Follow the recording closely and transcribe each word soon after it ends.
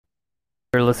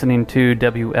You're listening to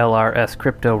WLRS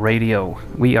Crypto Radio.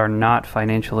 We are not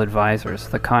financial advisors.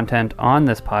 The content on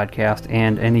this podcast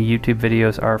and any YouTube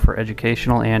videos are for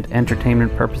educational and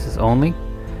entertainment purposes only.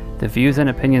 The views and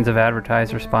opinions of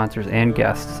advertisers, sponsors, and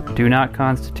guests do not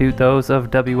constitute those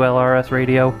of WLRS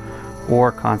Radio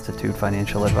or constitute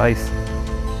financial advice.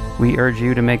 We urge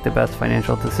you to make the best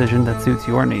financial decision that suits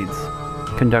your needs.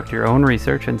 Conduct your own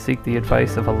research and seek the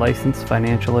advice of a licensed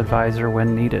financial advisor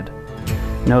when needed.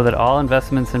 Know that all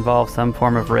investments involve some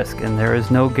form of risk, and there is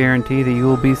no guarantee that you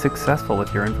will be successful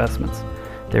with your investments.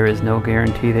 There is no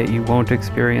guarantee that you won't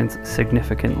experience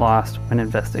significant loss when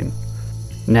investing.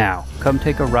 Now, come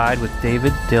take a ride with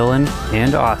David, Dylan,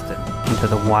 and Austin into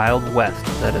the Wild West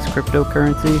that is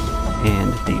cryptocurrency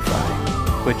and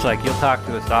DeFi. Which, you'll talk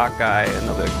to a stock guy, and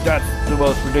they'll be like, that's the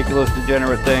most ridiculous,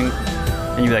 degenerate thing.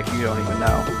 And you're like, you don't even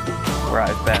know where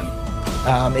I've been.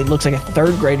 It looks like a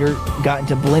third grader got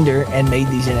into Blender and made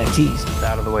these NFTs. It's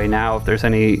out of the way now. If there's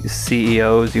any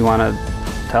CEOs you want to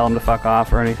tell them to fuck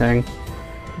off or anything.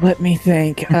 Let me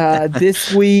think.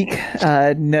 This week,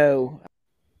 no.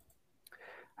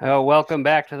 Oh, welcome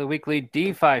back to the weekly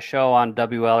DeFi show on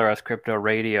WLRS Crypto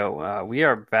Radio. We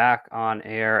are back on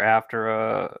air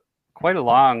after quite a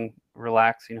long,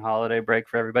 relaxing holiday break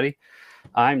for everybody.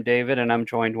 I'm David, and I'm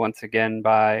joined once again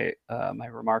by my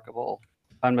remarkable,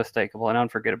 unmistakable, and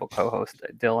unforgettable co-host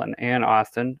Dylan and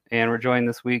Austin, and we're joined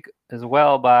this week as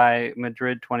well by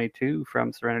Madrid22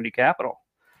 from Serenity Capital.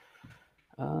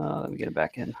 Let me get it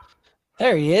back in.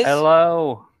 There he is.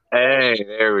 Hello. Hey,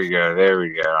 there we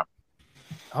go.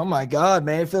 Oh my God,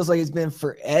 man! It feels like it's been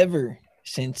forever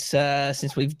since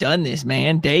we've done this,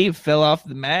 man. Dave fell off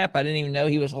the map. I didn't even know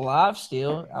he was alive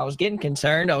still. I was getting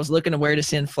concerned. I was looking to where to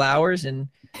send flowers, and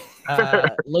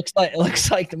looks like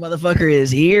the motherfucker is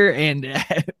here and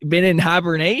been in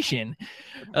hibernation.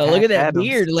 Look at that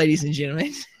beard, ladies and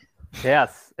gentlemen.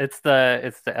 Yes, it's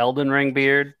the Elden Ring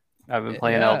beard. I've been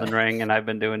playing Elden Ring, and I've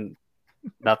been doing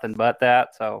nothing but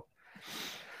that. So,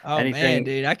 man,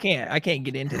 dude, I can't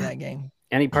get into that game.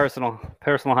 Any personal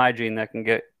hygiene that can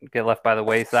get left by the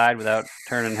wayside without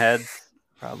turning heads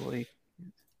probably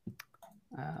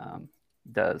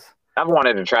does. I've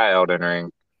wanted to try Elden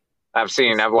Ring. I've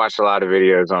watched a lot of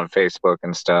videos on Facebook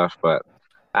and stuff, but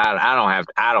I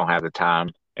don't have the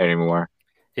time anymore.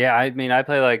 Yeah, I mean, I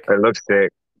play it looks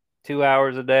sick. 2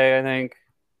 hours a day, I think.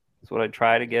 That's what I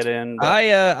try to get in. But...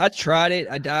 I tried it.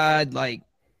 I died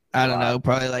I don't know,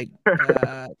 probably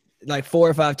 4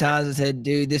 or 5 times. I said,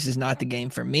 dude, this is not the game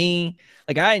for me.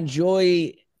 I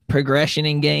enjoy progression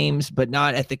in games, but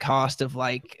not at the cost of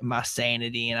my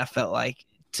sanity. And I felt like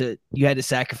you had to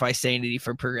sacrifice sanity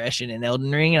for progression in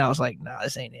Elden Ring, and I was like, nah,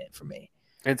 this ain't it for me.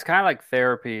 It's kind of like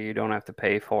therapy. You don't have to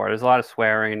pay for it. There's a lot of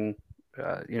swearing,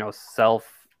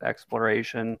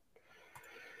 self-exploration,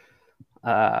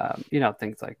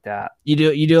 things like that. You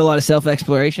do a lot of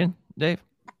self-exploration, Dave?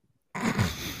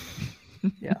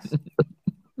 Yes.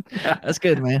 That's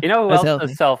good, man. You know who else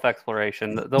does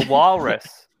self-exploration? The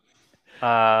Walrus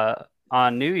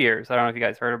on New Year's. I don't know if you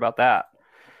guys heard about that,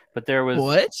 but there was...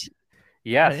 What?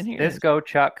 Yes, Disco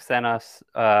Chuck sent us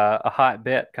a hot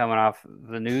bit coming off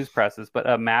the news presses, but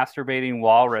a masturbating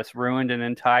walrus ruined an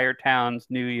entire town's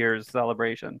New Year's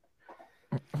celebration.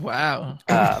 Wow.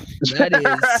 That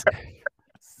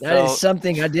is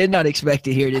something I did not expect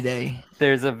to hear today.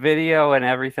 There's a video and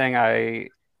everything.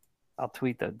 I'll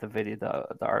tweet the video,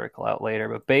 the article out later,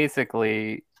 but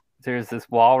basically there's this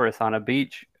walrus on a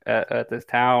beach at this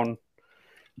town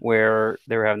where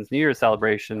they were having this New Year's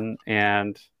celebration,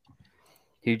 and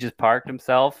he just parked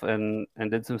himself and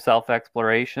did some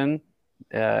self-exploration,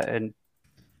 and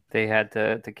they had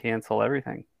to cancel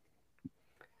everything.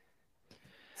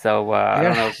 So I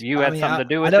don't know if you had something to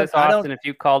do with this, Austin, if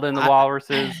you called in the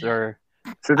walruses or...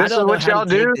 So this is what y'all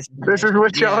do? This is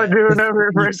what y'all are doing over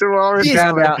at Frozen Walrus?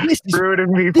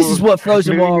 This is what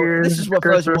Frozen Walrus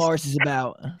is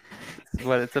about. This is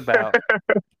what it's about.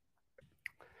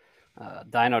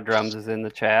 Dino Drums is in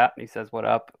the chat. He says, what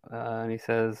up? And he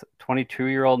says,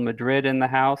 22-year-old Madrid in the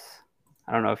house.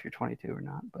 I don't know if you're 22 or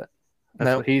not, but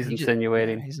that's what he's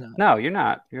insinuating. He's not. No, you're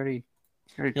not. You already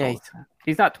told us that.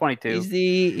 He's not 22.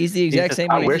 He's the exact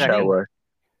same age. I wish I were.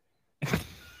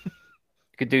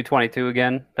 Could do 22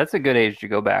 again. That's a good age to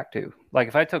go back to.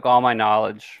 If I took all my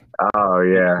knowledge,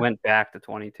 went back to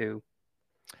 22.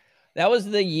 That was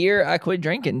the year I quit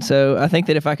drinking. So I think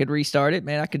that if I could restart it,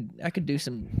 man, I could do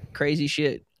some crazy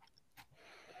shit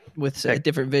with a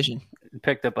different vision.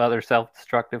 Picked up other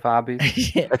self-destructive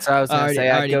hobbies. Yeah. That's what I was going to say.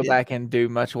 I'd go back and do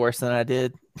much worse than I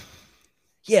did.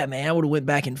 Yeah, man, I would have went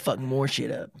back and fucked more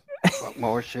shit up. Fuck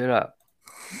more shit up.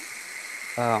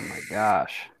 Oh my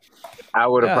gosh. I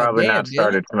would have probably damn, not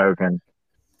started smoking.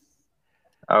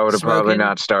 I would have probably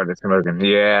not started smoking.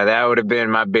 Yeah, that would have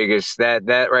been my biggest.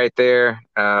 That right there.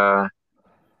 Because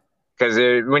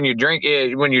when you drink,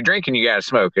 when you're drinking, you gotta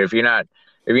smoke. If you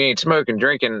ain't smoking,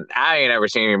 drinking, I ain't ever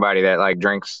seen anybody that like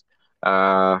drinks.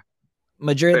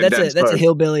 Madrid, that's a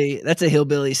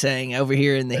hillbilly saying over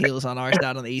here in the hills on our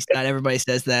side, on the east side. Everybody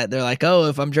says that. They're like, oh,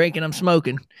 if I'm drinking, I'm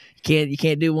smoking. You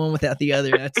can't do one without the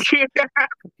other.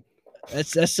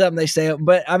 That's something they say.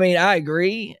 But I mean, I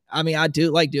agree. I mean, I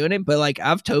do like doing it, but like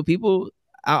I've told people,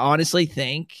 I honestly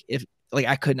think if like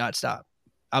I could not stop.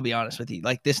 I'll be honest with you.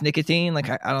 Like this nicotine, like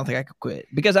I don't think I could quit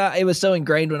because it was so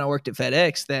ingrained when I worked at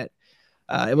FedEx that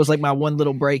it was like my one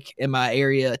little break in my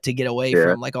area to get away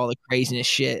from like all the craziness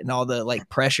shit and all the like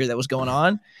pressure that was going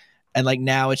on. And like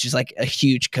now it's just like a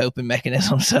huge coping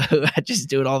mechanism. So I just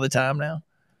do it all the time now.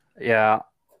 Yeah.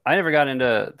 I never got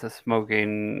into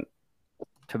smoking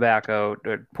tobacco,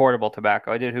 or portable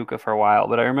tobacco. I did hookah for a while,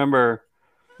 but I remember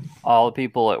all the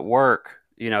people at work,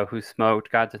 who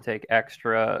smoked got to take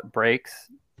extra breaks,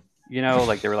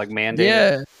 like they were like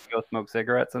mandated to go smoke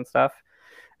cigarettes and stuff.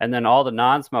 And then all the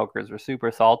non-smokers were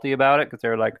super salty about it because they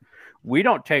were like, we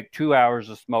don't take 2 hours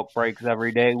of smoke breaks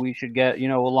every day. We should get,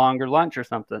 a longer lunch or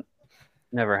something.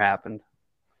 Never happened.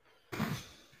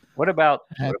 What about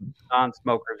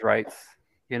non-smokers' rights?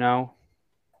 They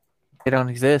don't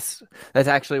exist. That's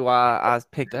actually why I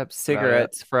picked up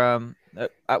cigarettes from.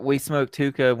 We smoked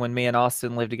hookah when me and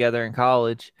Austin lived together in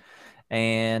college,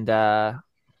 and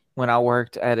when I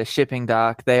worked at a shipping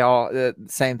dock, they all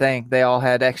same thing. They all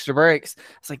had extra breaks.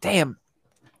 It's like, damn,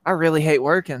 I really hate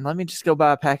working. Let me just go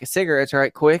buy a pack of cigarettes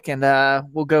right quick, and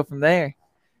we'll go from there.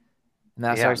 And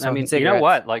I started smoking cigarettes. You know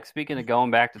what? Like speaking of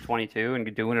going back to 22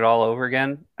 and doing it all over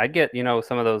again, I'd get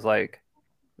some of those like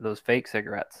those fake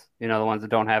cigarettes. The ones that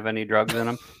don't have any drugs in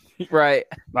them. Right.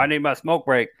 I need my smoke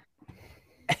break.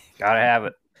 Gotta have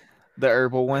it. The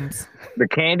herbal ones, the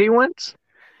candy ones.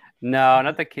 No,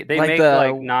 not the. They like make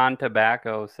like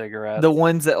non-tobacco cigarettes. The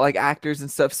ones that like actors and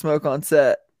stuff smoke on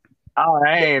set. Oh,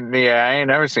 I ain't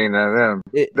never seen none of them.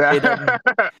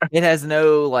 It has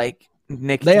no like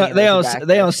nicotine.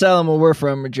 They don't sell them where we're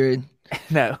from, Madrid.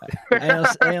 No, they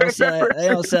don't sell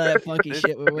that funky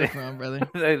shit where we're from, brother.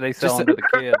 They sell them to the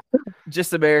kids.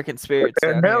 Just American spirits.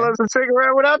 The hell is a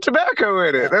cigarette without tobacco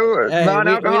in it?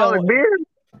 Non-alcoholic beer.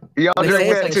 Y'all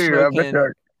drink that too.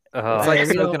 It's like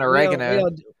smoking oregano.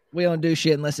 We don't do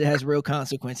shit unless it has real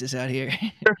consequences out here.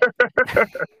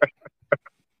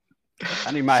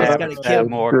 I need my habits to have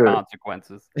more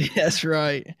consequences. That's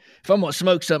right. If I'm gonna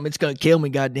smoke something, it's gonna kill me.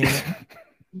 Goddamn it.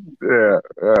 Yeah.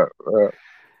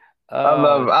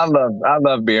 I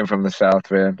love being from the South,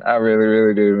 man. I really,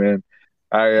 really do, man.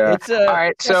 All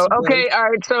right. So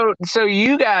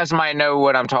you guys might know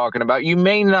what I'm talking about. You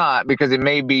may not, because it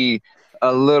may be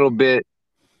a little bit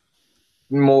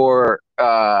more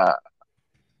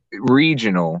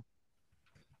regional.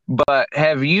 But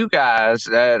have you guys,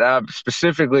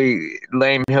 specifically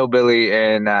Lame Hillbilly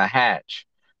and Hatch,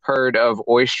 heard of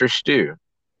oyster stew?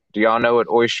 Do y'all know what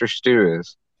oyster stew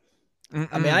is?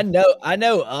 I mean, I know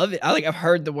of it. I've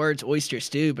heard the words oyster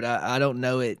stew, but I don't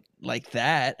know it like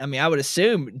that. I mean, I would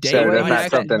assume Dave would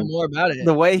actually know more about it.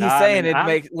 The way he's saying it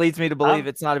leads me to believe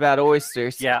it's not about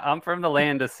oysters. Yeah, I'm from the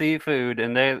land of seafood,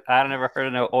 and I never heard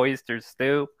of no oyster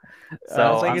stew.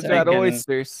 So I think it's about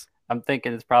oysters. I'm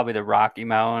thinking it's probably the Rocky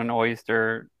Mountain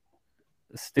oyster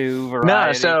stew variety.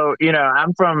 No, so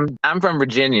I'm from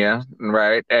Virginia,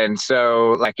 right? And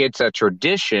so like it's a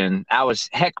tradition. I was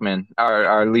Heckman,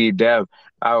 our lead dev.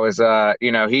 I was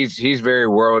he's very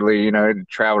worldly,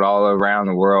 traveled all around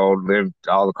the world, lived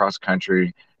all across the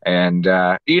country. And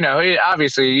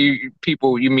obviously you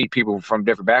meet people from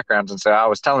different backgrounds, and so I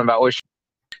was telling him about oyster.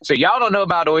 So y'all don't know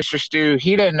about oyster stew.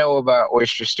 He didn't know about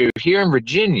oyster stew. Here in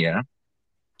Virginia,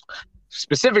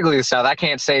 specifically the South, I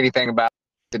can't say anything about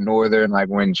the northern, like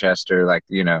Winchester, but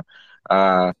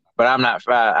I'm not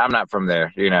from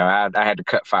there. I had to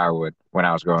cut firewood when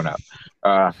I was growing up.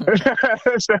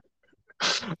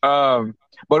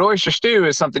 But oyster stew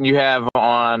is something you have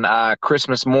on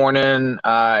Christmas morning.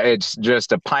 It's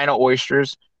just a pint of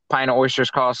oysters. Pint of oysters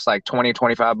costs like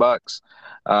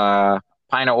 $20-$25.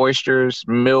 Pint of oysters,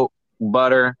 milk,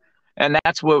 butter. And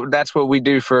that's what we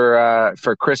do for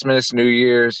Christmas, New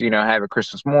Year's. Have it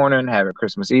Christmas morning, have it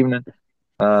Christmas evening,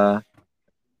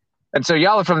 and so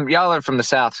y'all are from the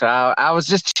South. So I was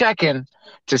just checking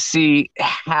to see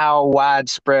how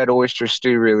widespread oyster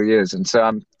stew really is, and so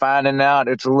I'm finding out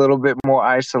it's a little bit more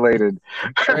isolated.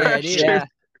 Yeah.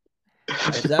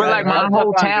 But like my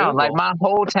whole town,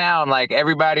 like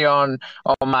everybody on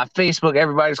my Facebook,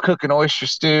 everybody's cooking oyster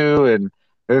stew, and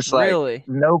It's like Really?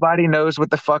 nobody knows what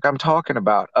the fuck I'm talking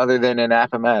about other than in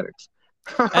mathematics.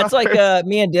 That's like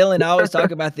me and Dylan always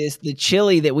talk about this. The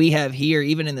chili that we have here,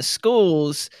 even in the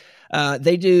schools,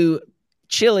 they do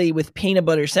chili with peanut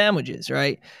butter sandwiches,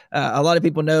 right? A lot of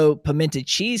people know pimento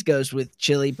cheese goes with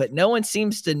chili, but no one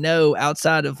seems to know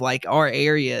outside of like our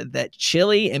area that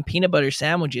chili and peanut butter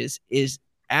sandwiches is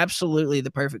absolutely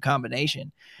the perfect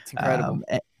combination. It's incredible.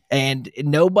 And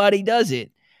nobody does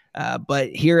it.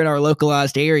 But here in our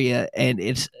localized area, and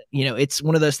it's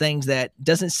one of those things that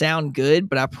doesn't sound good,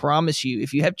 but I promise you,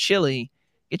 if you have chili,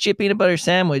 get you a peanut butter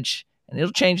sandwich, and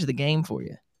it'll change the game for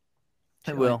you.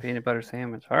 It will. Peanut butter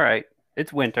sandwich. All right.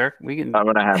 It's winter. We can. I'm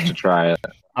gonna have to try it.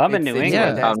 I'm in New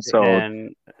England. fantastic. I'm sold.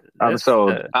 And I'm this,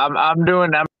 sold. I'm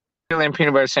doing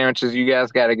peanut butter sandwiches. You guys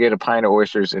got to get a pint of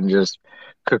oysters and just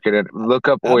cook it. Look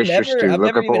up oyster stew.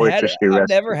 Look up oyster stew. I've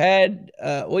never had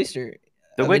oyster.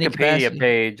 the of any Wikipedia capacity.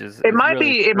 page is. It might really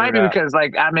be. It might be screwed up. because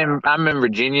like I'm in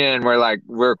Virginia and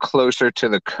we're closer to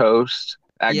the coast.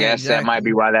 I Yeah, guess that might be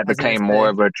exactly. why that I was gonna became more say.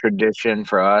 of a tradition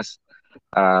for us.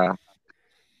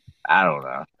 I don't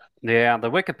know. Yeah, the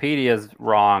Wikipedia is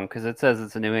wrong because it says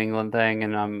it's a New England thing,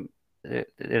 and it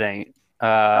ain't.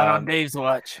 Not on Dave's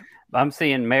watch. I'm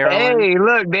seeing Maryland, Hey,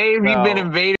 look, Dave, you've been No.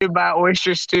 invaded by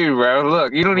oyster stew, bro.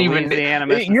 Look, you don't Louisiana,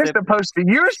 even. Mississippi.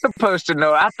 You're supposed to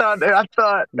know. I thought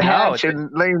No, Hatch it's- and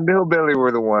Lane Hillbilly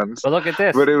were the ones. But look at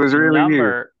this. But it was really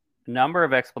you. Number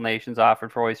of explanations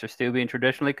offered for oyster stew being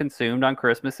traditionally consumed on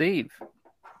Christmas Eve.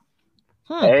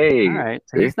 Hey, All right,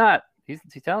 so see? he's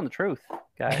telling the truth,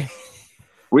 guys.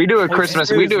 We do it Oyster Christmas.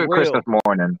 stew We is do it real. Christmas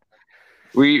morning.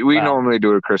 We Wow. normally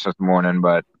do it Christmas morning,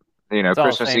 but It's all the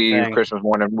Christmas same Eve, thing. Christmas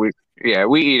morning. We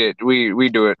eat it. We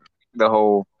do it the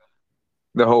whole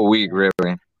week,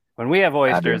 really. When we have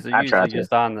oysters, I they're try usually to.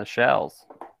 just on the shells.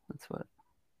 That's what.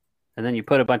 And then you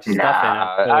put a bunch of stuff in it.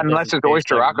 Nah, so it unless doesn't it's taste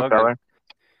oyster like booger.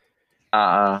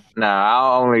 Rockefeller. No,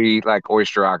 I'll only eat like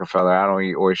oyster Rockefeller. I don't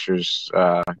eat oysters,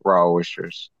 raw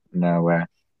oysters. No way.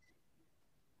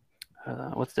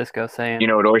 What's Disco saying? You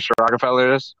know what oyster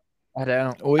Rockefeller is? I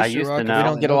don't. Oyster I used to Rock, know. We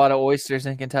don't get a lot of oysters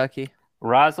in Kentucky.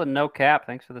 Roslyn, no cap.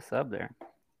 Thanks for the sub there.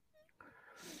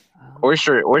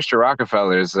 Oyster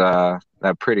Rockefeller is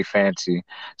pretty fancy.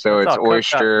 So That's it's all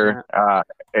cooked up, oyster.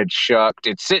 It's shucked.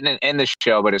 It's sitting in the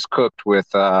shell, but it's cooked with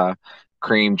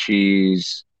cream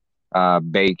cheese,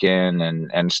 bacon,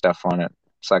 and stuff on it.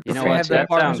 It's like You the know Does it what? have fancy. that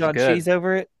That sounds Parmesan good. cheese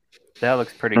over it? That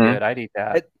looks pretty Mhm. good. I'd eat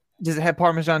that. Does it have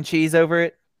Parmesan cheese over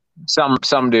it? Some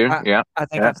do. Yeah. I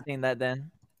think Yeah. I've seen that then.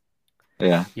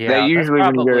 Yeah, They that's usually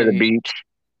when you go to the probably- beach.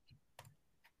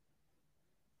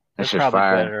 That's It's just probably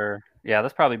fire. better. Yeah,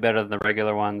 that's probably better than the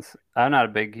regular ones. I'm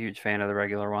not a huge fan of the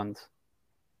regular ones.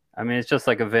 I mean, it's just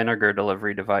like a vinegar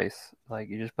delivery device. Like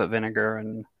you just put vinegar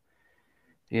and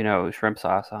shrimp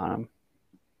sauce on them.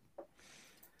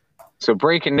 So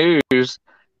breaking news: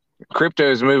 crypto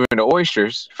is moving to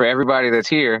oysters for everybody that's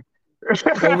here.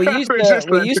 Well, we used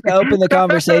to open the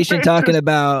conversation talking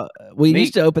about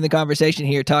used to open the conversation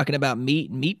here talking about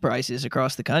meat prices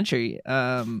across the country.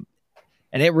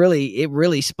 And it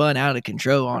really spun out of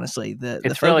control, honestly. The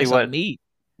It's really focus on meat.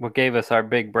 what gave us our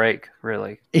big break,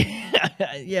 really.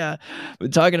 Yeah.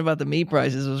 But talking about the meat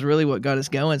prices was really what got us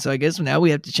going. So I guess now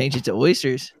we have to change it to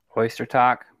oysters. Oyster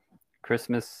talk,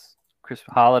 Christmas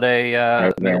holiday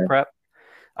Right, meal man. prep.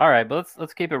 All right, but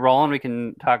let's keep it rolling. We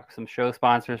can talk some show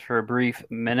sponsors for a brief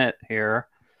minute here.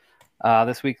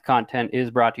 This week's content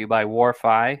is brought to you by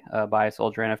WarFi. Buy a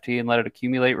Soldier NFT and let it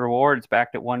accumulate rewards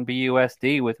backed at 1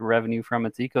 BUSD with revenue from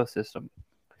its ecosystem.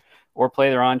 Or play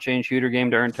their on-chain shooter game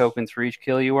to earn tokens for each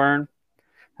kill you earn.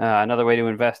 Another way to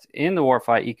invest in the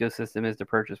WarFi ecosystem is to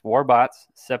purchase Warbots.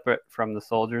 Separate from the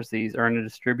soldiers, these earn and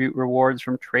distribute rewards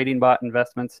from trading bot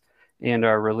investments and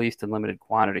are released in limited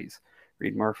quantities.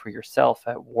 Read more for yourself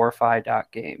at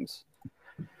warfi.games.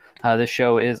 This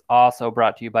show is also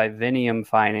brought to you by Vinium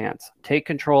Finance. Take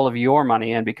control of your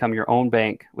money and become your own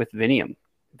bank with Vinium.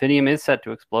 Vinium is set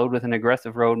to explode with an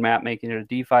aggressive roadmap, making it a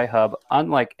DeFi hub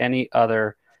unlike any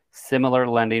other similar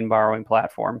lending borrowing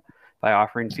platform by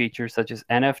offering features such as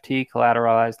NFT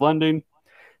collateralized lending,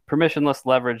 permissionless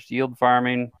leveraged yield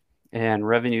farming, and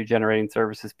revenue-generating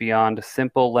services beyond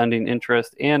simple lending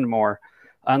interest and more.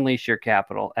 Unleash your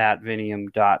capital at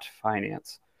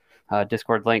Vinium.finance.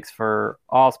 Discord links for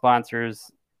all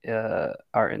sponsors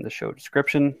are in the show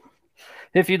description.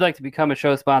 If you'd like to become a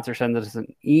show sponsor, send us an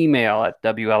email at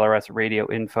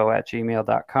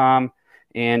WLRSradioinfo@gmail.com.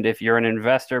 And if you're an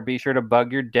investor, be sure to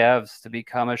bug your devs to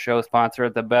become a show sponsor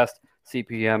at the best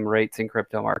CPM rates in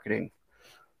crypto marketing.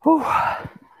 Whew.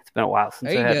 It's been a while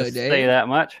since There I you had go, to Dave. say that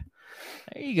much.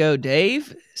 There you go,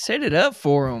 Dave. Set it up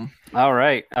for him. All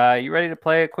right. You ready to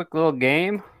play a quick little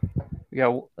game?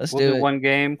 We'll do one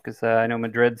game because I know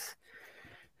Madrid's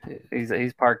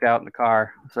he's parked out in the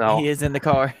car. So He is in the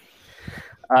car.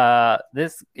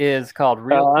 This is called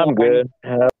Real Coin. I'm good.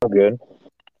 I'm good.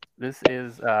 This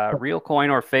is real coin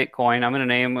or fake coin. I'm going to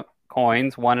name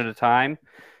coins one at a time,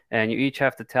 and you each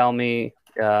have to tell me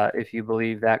if you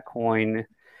believe that coin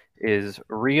is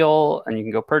real, and you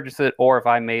can go purchase it, or if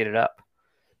I made it up.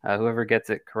 Whoever gets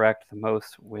it correct the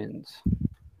most wins.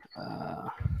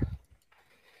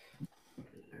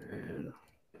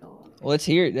 Let's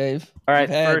hear it, Dave. All right,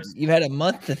 you've had a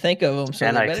month to think of them, so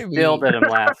and I still did them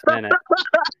last minute.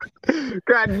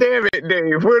 God damn it,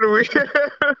 Dave! What are we?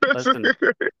 Listen,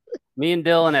 me and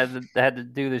Dylan had to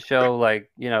do the show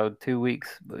 2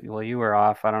 weeks. Well, you were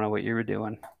off. I don't know what you were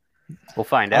doing. We'll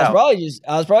find out. I was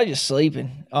probably just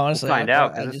sleeping. Honestly, we'll find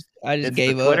out. I just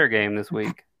gave the up. Twitter game this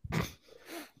week.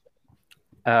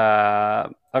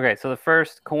 Okay, so the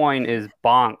first coin is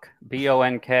Bonk,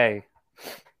 B-O-N-K.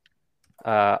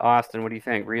 Austin, what do you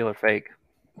think? Real or fake?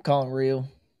 I'm calling real.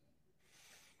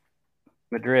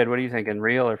 Madrid, what are you thinking?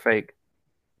 Real or fake?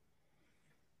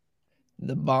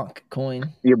 The Bonk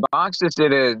coin. Your box just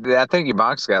did it. I think your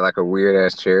box got like a weird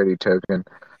ass charity token.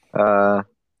 But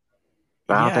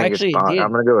I don't think it's Bonk.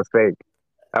 I'm gonna go with fake.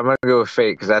 I'm gonna go with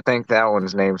fake because I think that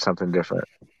one's named something different.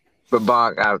 But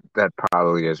Bonk, that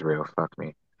probably is real. Fuck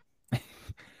me.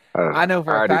 I know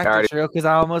for a fact it's real because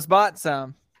I almost bought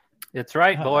some. It's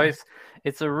right, boys.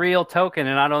 It's a real token,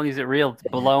 and not only is it real, it's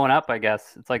blowing up, I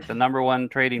guess. It's like the #1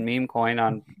 trading meme coin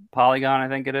on Polygon, I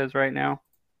think it is right now.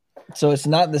 So it's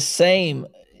not the same.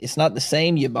 It's not the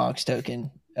same Yabonks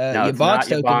token. No, Yabonks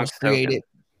token was created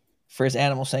for his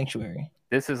animal sanctuary.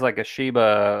 This is like a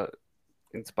Shiba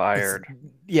inspired.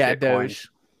 Doge.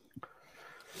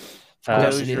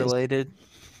 Doge related.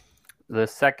 The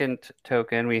second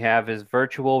token we have is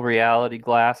virtual reality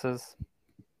glasses.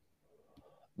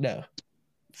 No,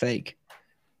 fake.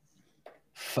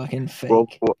 Fucking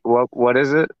fake. What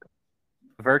is it?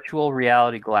 Virtual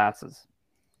reality glasses.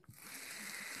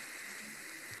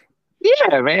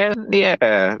 Yeah, man.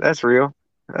 Yeah, that's real.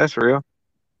 That's real.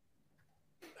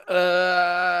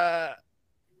 I'll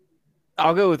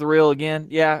go with real again.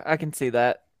 Yeah, I can see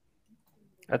that.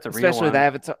 That's a real especially one. with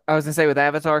Avatar. I was gonna say with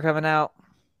Avatar coming out.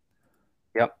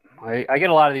 Yep, I get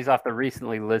a lot of these off the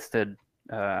recently listed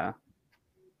on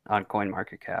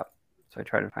CoinMarketCap, so I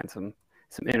try to find some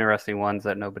interesting ones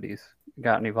that nobody's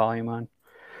got any volume on.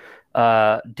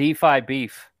 DeFi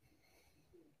beef.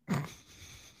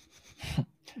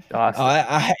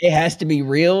 It has to be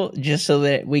real just so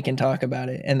that we can talk about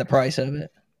it and the price of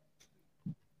it.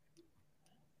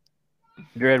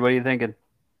 Dread, what are you thinking?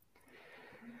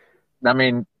 I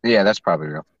mean, yeah, that's probably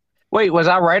real. Wait, was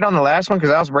I right on the last one?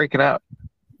 Because I was breaking up.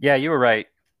 Yeah, you were right.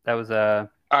 That was All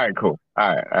right, cool.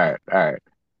 All right.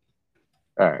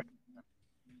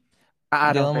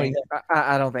 I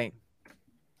don't think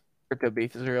crypto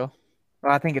beef is real.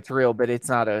 Well, I think it's real, but it's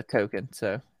not a token.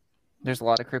 So there's a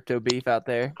lot of crypto beef out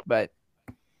there. But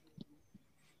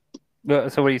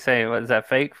so what are you saying? Is that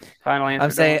fake? Final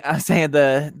answer? I'm saying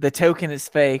the token is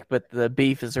fake, but the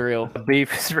beef is real. The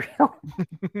beef is real.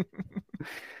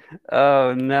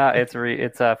 Oh no, it's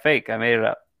fake. I made it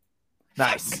up.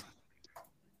 Nice.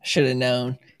 Should have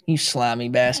known. You slimy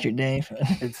bastard, Dave.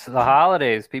 It's the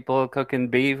holidays. People cooking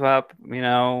beef up,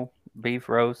 beef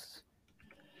roasts,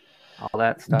 all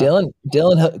that stuff.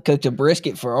 Dylan cooked a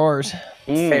brisket for ours.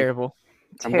 Terrible.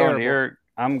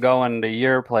 I'm going to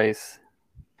your place.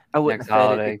 I wouldn't next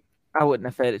holiday. I wouldn't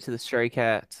have fed it to the stray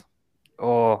cats.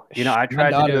 Oh, I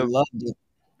tried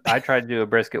to do a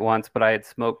brisket once, but I had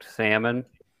smoked salmon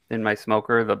in my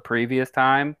smoker the previous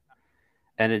time,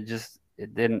 and it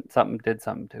did something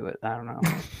to it. I don't know.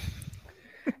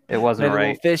 It wasn't Maybe right. A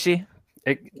little fishy.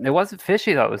 It wasn't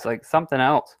fishy though. It was like something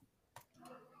else.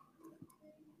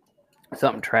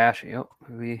 Something trashy. Oh,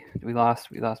 we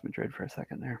lost Madrid for a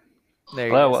second there.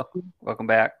 Hello, welcome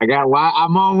back. I'm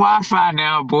on Wi-Fi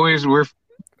now, boys. We're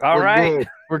right. Good.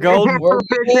 We're golden.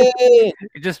 You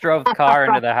just drove the car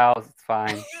into the house. It's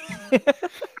fine.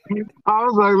 I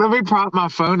was like, let me prop my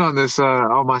phone on this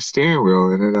on my steering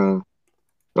wheel, and it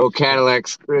old Cadillac.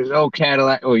 Oh,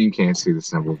 you can't see the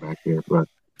symbol back here, but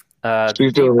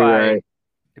she's doing me right.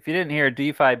 If you didn't hear,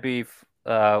 DeFi beef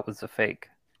was a fake,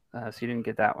 so you didn't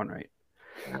get that one right.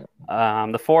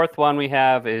 The fourth one we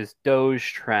have is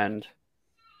Doge trend.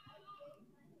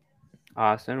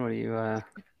 Austin, what do you?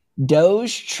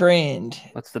 Doge trend.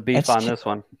 What's the beef on this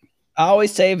one? I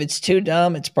always say if it's too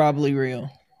dumb, it's probably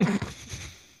real.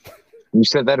 You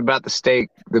said that about the steak,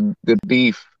 the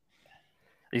beef.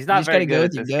 He's You not just very gotta go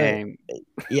good with at your this gut. game.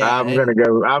 Yeah, I'm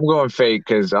going fake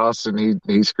because Austin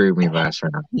he screwed me last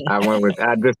round. I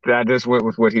just went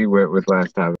with what he went with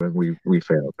last time and we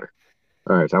failed.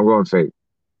 All right, so I'm going fake.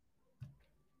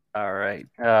 All right.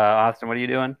 Austin, what are you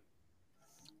doing?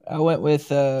 I went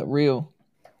with real.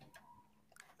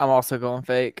 I'm also going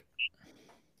fake.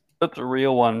 That's a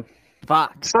real one.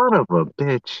 Fuck. Son of a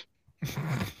bitch.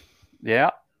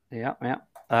 Yeah.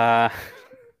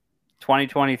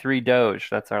 2023 Doge.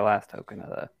 That's our last token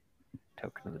of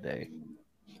the day.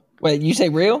 Wait, you say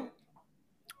real?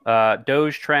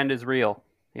 Doge trend is real.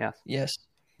 Yes. Yes,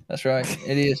 that's right.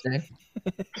 It is, Dave.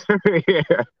 Yeah.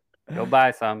 Go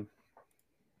buy some.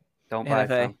 Don't buy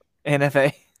some.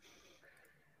 NFA.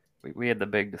 We had the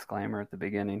big disclaimer at the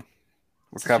beginning.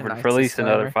 We're Such a covered nice for at least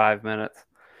another disclaimer. 5 minutes.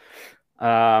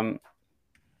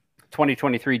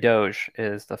 2023 Doge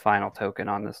is the final token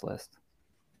on this list.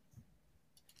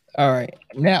 All right,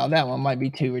 now that one might be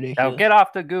too Now ridiculous. get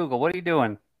off the Google. What are you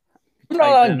doing? I'm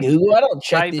not on Type in- Google. I don't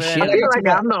check type this in- shit. I feel like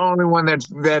I'm the only one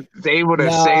that's able to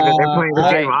say that they're playing the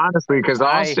Nah, game honestly because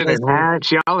Austin and listen.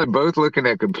 Hatch, y'all are both looking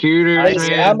at computers, I Listen,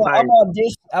 hear- man.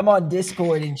 I'm on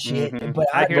Discord and shit, Mhm. but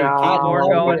I hear the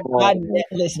keyboard going.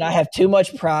 listen, I have too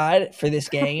much pride for this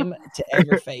game to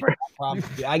ever fake it. I promise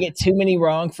you. I get too many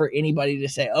wrong for anybody to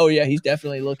say, "Oh yeah, he's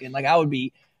definitely looking." Like I would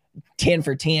be 10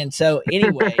 for 10. So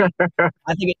anyway, I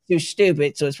think it's too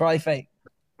stupid. So it's probably fake.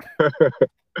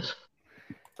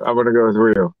 I'm gonna go with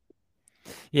real.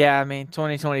 Yeah, I mean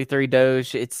 2023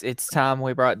 Doge. It's time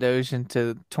we brought Doge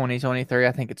into 2023.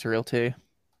 I think it's real too.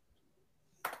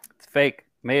 It's fake.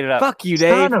 Made it up. Fuck you,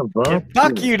 Dave. Son of a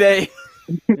Fuck bitch. you, Dave.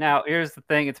 Now, here's the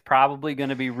thing. It's probably going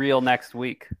to be real next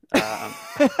week. Yeah,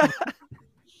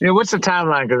 what's the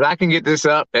timeline? Because I can get this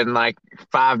up in like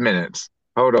 5 minutes.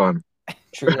 Hold on.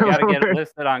 You got to get it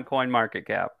listed on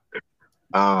CoinMarketCap.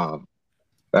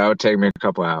 That would take me a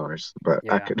couple hours, but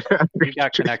I Yeah. could. You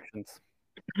got connections.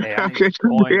 Hey, I I need could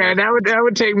coin yeah, list. that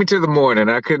would take me to the morning.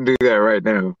 I couldn't do that right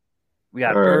now. We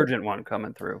got an All right. urgent one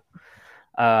coming through.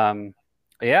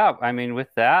 Yeah, I mean, with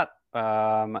that,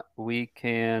 we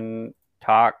can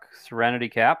talk Serenity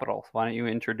Capital. Why don't you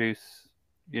introduce,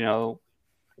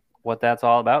 what that's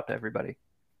all about to everybody?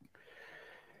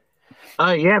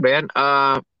 Yeah, man.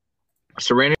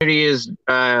 Serenity is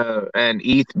an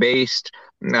ETH-based,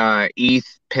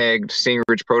 ETH-pegged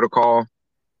Singrich protocol.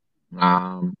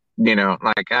 I'm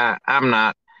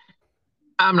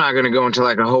not going to go into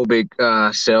like a whole big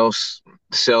sales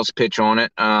pitch on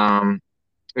it.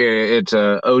 It's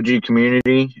a OG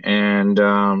community, and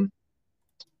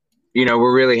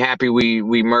we're really happy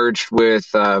we merged with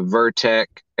Vertec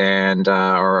and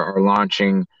are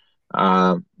launching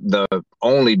the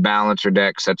only balancer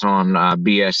decks that's on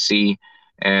BSC,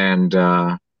 and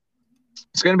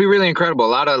it's going to be really incredible.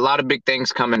 A lot of big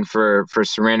things coming for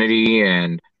Serenity,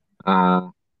 and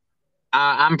I'm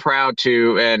proud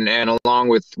to, and along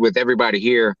with everybody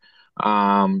here,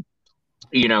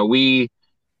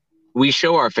 we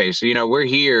show our face. We're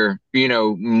here,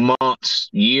 months,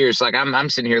 years. Like I'm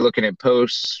sitting here looking at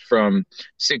posts from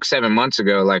 6-7 months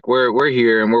ago. Like we're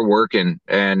here and we're working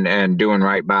and doing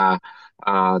right by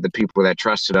the people that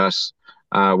trusted us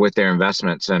with their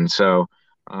investments. And so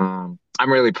I'm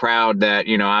really proud that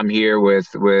I'm here with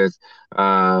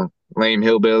Lame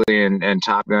Hillbilly and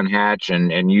Top Gun Hatch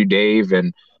and you, Dave,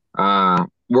 and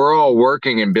we're all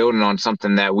working and building on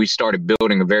something that we started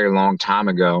building a very long time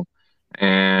ago.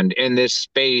 And in this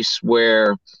space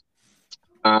where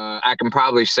I can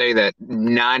probably say that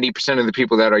 90% of the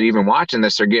people that are even watching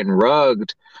this are getting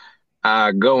rugged,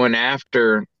 going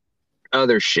after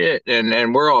other shit,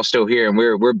 and we're all still here, and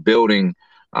we're building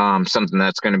something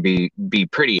that's going to be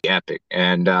pretty epic,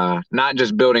 and not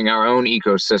just building our own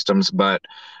ecosystems, but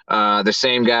the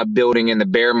same guy building in the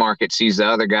bear market sees the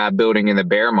other guy building in the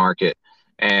bear market,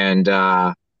 and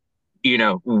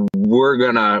we're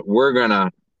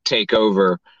gonna take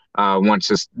over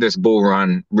once this bull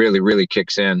run really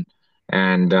kicks in,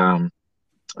 and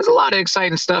there's a lot of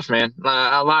exciting stuff, man.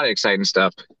 A lot of exciting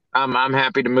stuff. I'm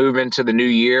happy to move into the new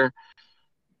year.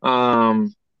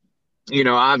 Obviously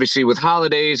with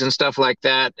holidays and stuff like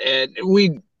that, and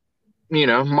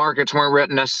markets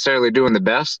weren't necessarily doing the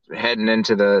best heading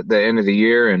into the end of the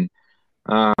year, and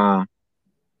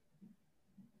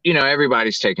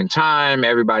everybody's taking time.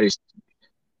 Everybody's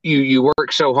you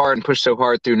work so hard and push so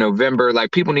hard through November.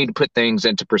 Like people need to put things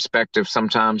into perspective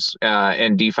sometimes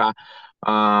in DeFi.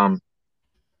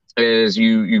 Is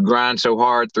you grind so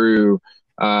hard through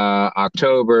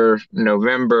October,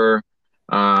 November,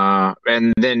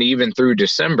 and then even through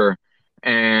December,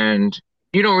 and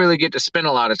you don't really get to spend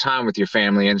a lot of time with your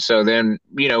family. And so then,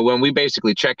 when we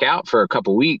basically check out for a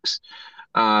couple weeks,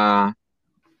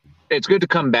 it's good to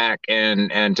come back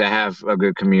and to have a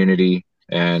good community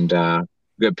and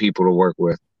good people to work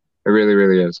with. It really,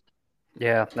 really is.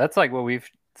 Yeah, that's like what we've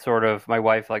sort of, my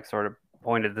wife like sort of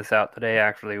pointed this out today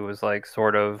actually, was like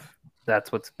sort of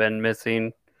that's what's been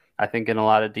missing, I think, in a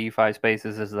lot of DeFi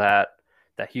spaces, is that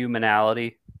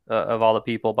humanality of all the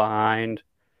people behind,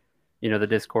 the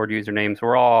Discord usernames.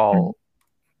 We're all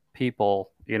people,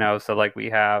 so like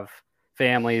we have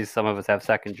families, some of us have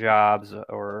second jobs,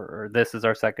 or this is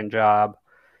our second job.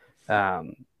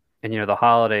 And the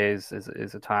holidays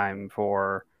is a time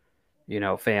for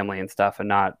family and stuff, and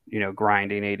not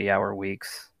grinding 80-hour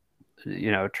weeks,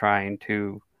 trying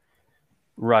to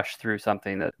rush through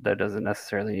something that doesn't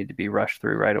necessarily need to be rushed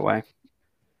through right away.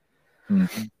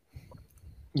 Mm-hmm.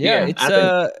 Yeah,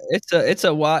 it's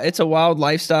a wild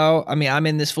lifestyle. I mean, I'm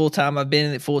in this full time. I've been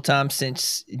in it full time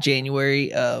since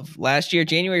January of last year.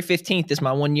 January 15th is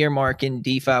my 1 year mark in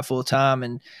DeFi full time,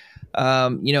 and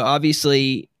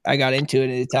obviously I got into it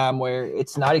at a time where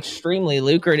it's not extremely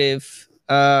lucrative.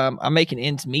 I'm making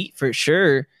ends meet for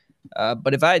sure,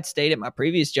 but if I had stayed at my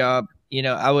previous job,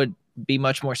 I would be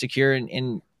much more secure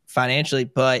in financially.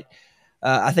 But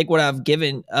I think what I've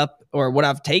given up, or what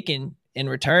I've taken in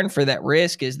return for that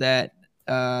risk, is that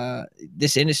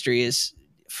this industry is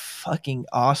fucking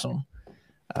awesome.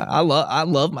 I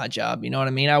love my job. You know what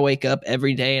I mean? I wake up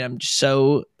every day and I'm just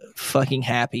so fucking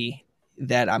happy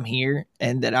that I'm here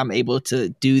and that I'm able to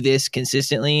do this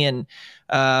consistently and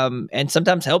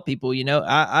sometimes help people.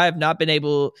 I have not been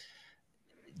able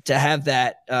to have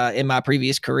that in my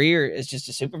previous career as just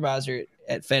a supervisor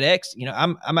at FedEx.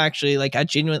 I'm actually like, I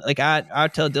genuinely, like I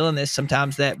tell Dylan this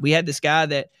sometimes, that we had this guy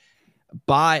that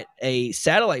bought a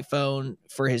satellite phone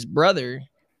for his brother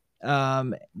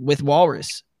with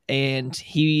Walrus. And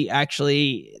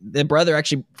the brother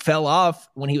actually fell off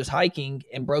when he was hiking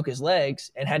and broke his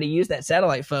legs and had to use that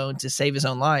satellite phone to save his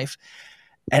own life.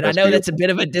 And I know that's a bit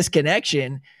of a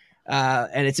disconnection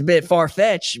and it's a bit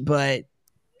far-fetched, but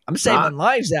I'm saving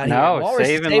lives out here. Walrus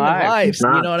is saving lives.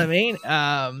 You know what I mean?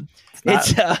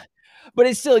 But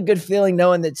it's still a good feeling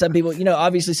knowing that some people,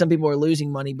 obviously some people are losing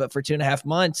money, but for 2.5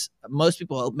 months, most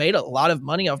people have made a lot of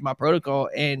money off my protocol,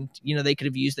 and, they could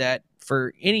have used that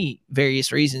for any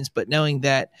various reasons. But knowing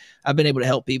that I've been able to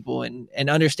help people and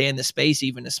understand the space,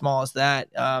 even as small as that,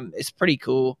 it's pretty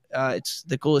cool. It's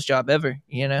the coolest job ever,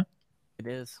 It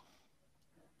is.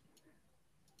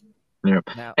 Yep.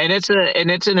 Now, and it's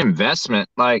an investment.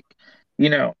 Like,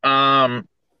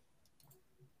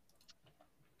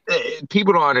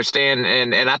 people don't understand,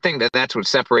 and I think that's what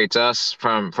separates us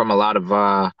from a lot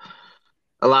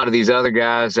of these other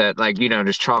guys that, like,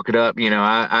 just chalk it up.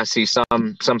 I see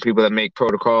some people that make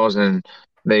protocols and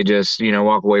they just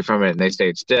walk away from it and they say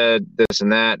it's dead, this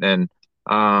and that, and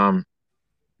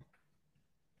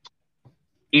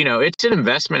it's an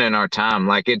investment in our time.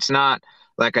 Like, it's not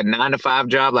like a 9-to-5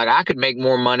 job. Like, I could make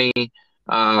more money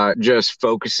just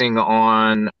focusing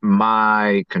on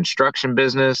my construction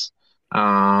business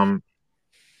than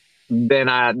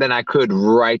I could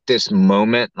right this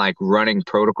moment, like running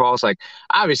protocols. Like,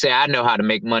 obviously I know how to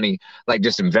make money, like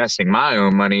just investing my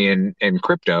own money in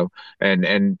crypto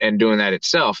and doing that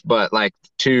itself. But like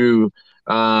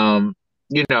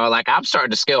like I'm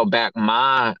starting to scale back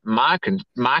my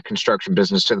construction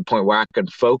business to the point where I can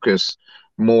focus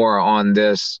more on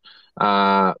this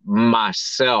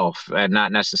myself and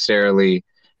not necessarily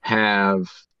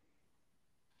have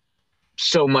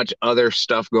so much other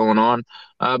stuff going on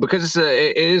because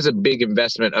it is a big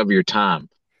investment of your time,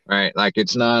 right? Like,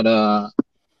 it's not let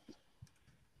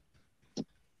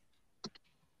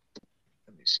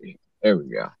me see, there we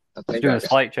go. He's doing his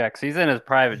flight checks. He's in his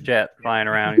private jet flying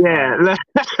around. Yeah.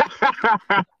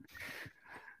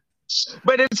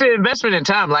 But it's an investment in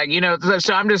time. Like,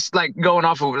 so I'm just like going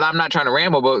off of, I'm not trying to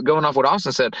ramble, but going off what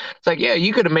Austin said, it's like, yeah,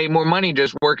 you could have made more money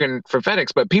just working for FedEx,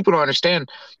 but people don't understand,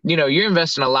 you're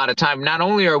investing a lot of time. Not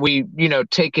only are we,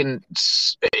 taking,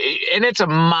 and it's a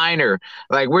minor,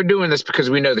 like, we're doing this because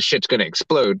we know the shit's going to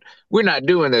explode. We're not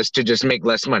doing this to just make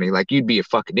less money. Like, you'd be a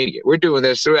fucking idiot. We're doing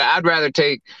this. So I'd rather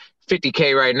take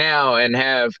 $50K right now and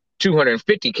have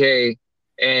 $250K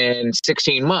in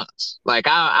 16 months. Like,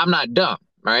 I'm not dumb.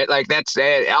 Right, like that's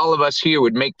all of us here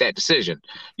would make that decision.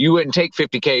 You wouldn't take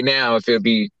 $50K now if it'd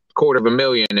be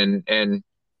 $250,000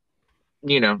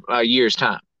 in a year's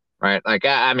time, right? Like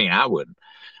I mean, I wouldn't.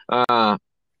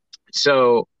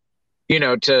 So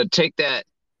to take that,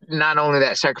 not only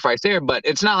that sacrifice there, but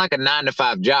it's not like a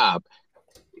 9-to-5 job.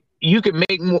 You could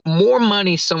make more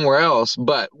money somewhere else,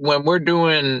 but when we're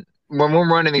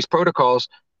running these protocols,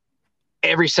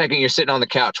 every second you're sitting on the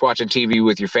couch watching TV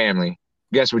with your family,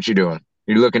 guess what you're doing?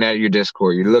 You're looking at your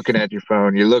Discord. You're looking at your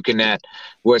phone. You're looking at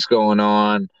what's going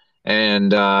on.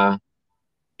 And,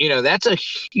 that's a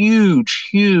huge,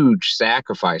 huge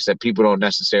sacrifice that people don't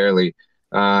necessarily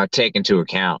take into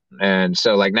account. And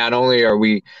so, like, not only are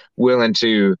we willing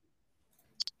to,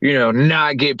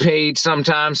 not get paid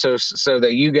sometimes so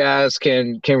that you guys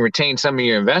can retain some of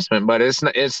your investment, but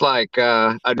it's like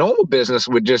a normal business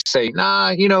would just say,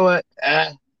 nah, you know what?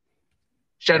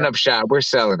 Shutting up shop, we're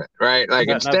selling it, right? Like,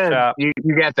 instead, you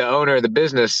got the owner of the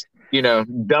business,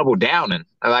 double downing.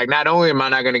 Like, not only am I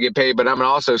not going to get paid, but I'm going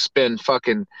to also spend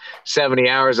fucking 70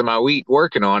 hours of my week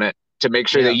working on it to make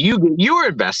sure that you get your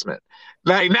investment.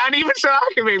 Like, not even so I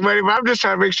can make money, but I'm just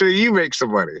trying to make sure that you make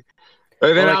some money.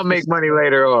 And then I'll make money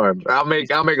later on. I'll make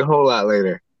a whole lot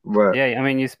later. But yeah, I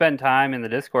mean, you spend time in the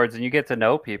Discords and you get to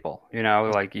know people.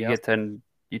 Like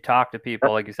you talk to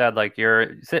people, like you said, like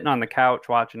you're sitting on the couch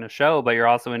watching a show, but you're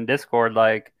also in Discord,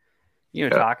 like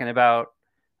talking about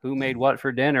who made what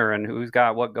for dinner and who's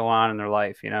got what going on in their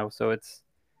life. So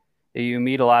you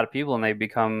meet a lot of people and they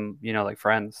become like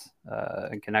friends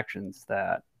and connections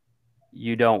that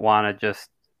you don't want to just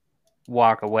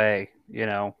walk away.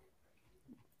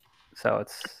 So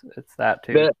it's that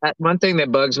too. One thing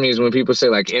that bugs me is when people say,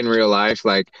 like, in real life,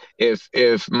 like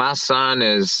if my son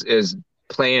is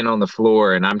playing on the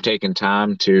floor and I'm taking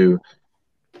time to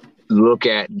look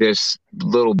at this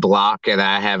little block that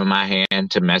I have in my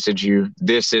hand to message you,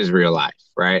 this is real life,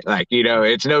 right? Like,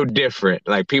 it's no different.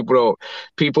 Like, people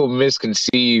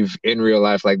misconceive in real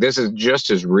life. Like, this is just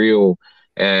as real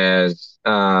as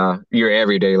your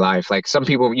everyday life. Like, some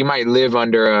people, you might live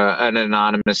under an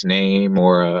anonymous name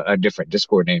or a different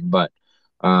Discord name, but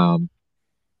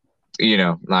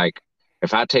like,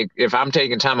 if I'm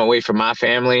taking time away from my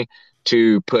family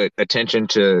to put attention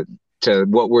to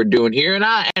what we're doing here, and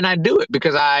I do it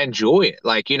because I enjoy it.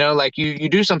 Like, like you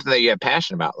do something that you have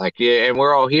passion about, like, and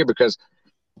we're all here because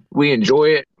we enjoy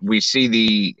it. We see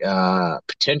the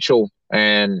potential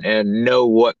and know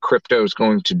what crypto is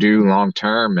going to do long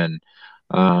term, and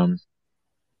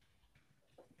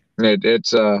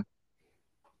it's I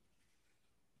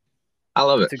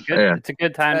love it. It's a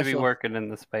good time to be working in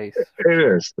the space.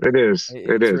 It is.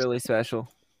 It's really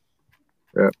special.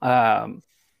 Yeah.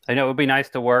 I know it would be nice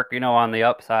to work, on the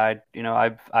upside.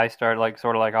 I started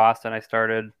sort of like Austin. I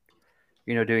started,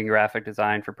 doing graphic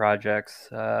design for projects,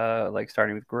 like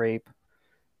starting with Grape,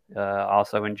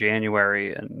 also in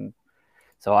January, and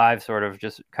so I've sort of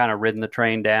just kind of ridden the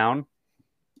train down,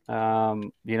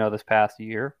 this past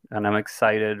year, and I'm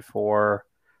excited for,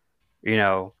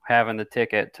 having the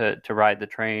ticket to ride the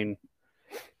train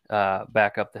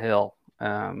back up the hill,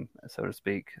 so to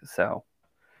speak. So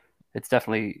it's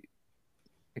definitely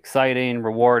exciting,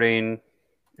 rewarding.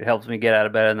 It helps me get out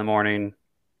of bed in the morning.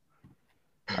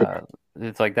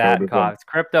 It's like that. It's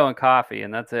crypto and coffee,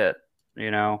 and that's it.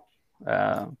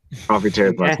 Coffee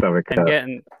tears my stomach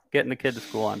and getting the kid to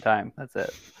school on time. That's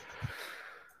it.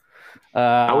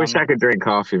 I wish I could drink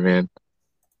coffee, man.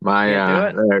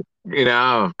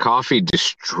 Coffee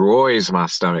destroys my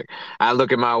stomach. I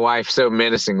look at my wife so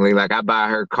menacingly, like I buy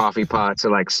her coffee pot to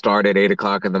like start at 8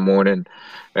 o'clock in the morning,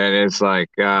 and it's like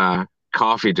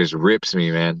coffee just rips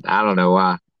me, man. I don't know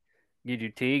why. You do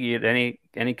tea? You get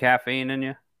any caffeine in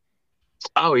you?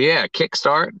 Oh yeah,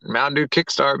 Kickstart, Mountain Dew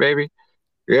Kickstart, baby.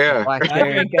 Yeah. I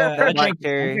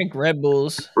drink Red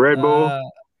Bulls. Red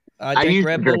Bull. I drink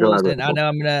Red Bulls, and I know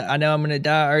I'm gonna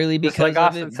die early because just like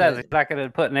Austin says, he's not gonna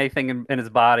put anything in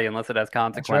his body unless it has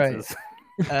consequences.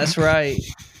 That's right.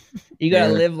 You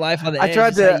gotta live life on the edge.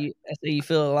 That's how you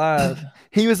feel alive.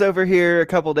 He was over here a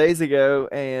couple days ago,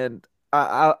 and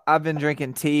I've been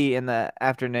drinking tea in the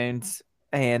afternoons,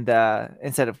 and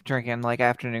instead of drinking like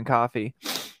afternoon coffee.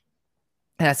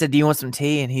 And I said, "Do you want some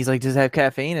tea?" And he's like, "Does it have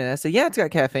caffeine?" And I said, "Yeah, it's got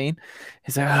caffeine."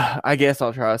 He's like, "I guess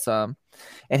I'll try some."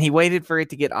 And he waited for it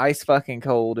to get ice fucking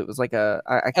cold. It was like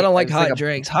I don't like hot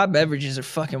drinks. Hot beverages are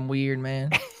fucking weird,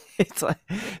 man. It's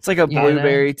like a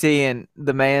blueberry tea, and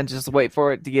the man just wait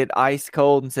for it to get ice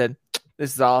cold and said,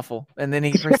 "This is awful." And then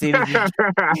he proceeded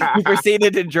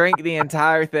to drink the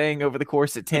entire thing over the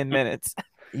course of 10 minutes.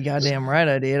 You goddamn right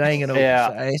I did. I ain't gonna.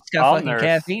 It's got fucking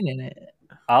caffeine in it.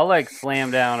 I'll like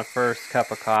slam down a first cup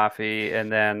of coffee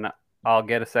and then I'll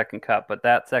get a second cup, but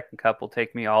that second cup will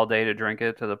take me all day to drink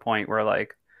it, to the point where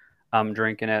like I'm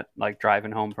drinking it like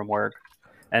driving home from work,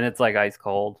 and it's like ice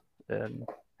cold, and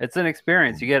it's an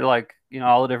experience. You get like,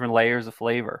 all the different layers of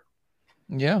flavor.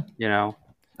 Yeah.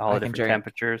 All the different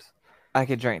temperatures. I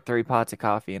could drink 3 pots of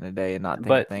coffee in a day and not think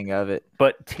anything of it.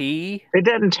 But tea, it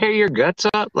doesn't tear your guts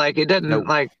up. Like it doesn't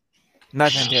like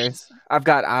nothing tears. I've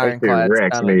got ironclad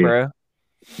stomach, bro.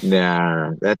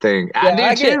 Nah, that thing. I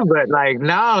Yeah, do too, but like,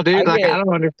 no, dude. Like, I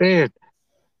don't understand.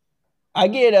 I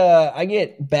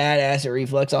get bad acid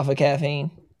reflux off of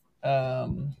caffeine.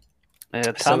 So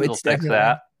Tums will it's fix definitely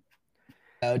that.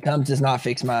 no, Tums does not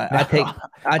fix my. No,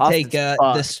 I take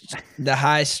Austin's the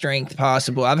highest strength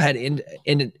possible. I've had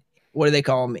in what do they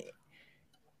call them?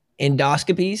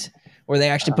 Endoscopies, where they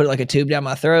actually put like a tube down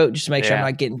my throat just to make sure I'm Yeah.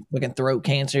 not getting fucking throat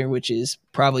cancer, which is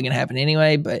probably gonna happen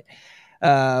anyway. But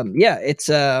yeah, it's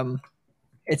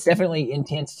definitely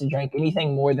intense to drink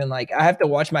anything more than like I have to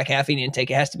watch my caffeine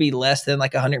intake. It has to be less than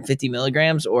like 150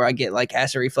 milligrams, or I get like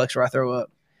acid reflux where I throw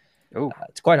up. Ooh.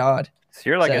 It's quite odd. So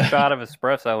you're like a shot of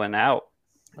espresso and out.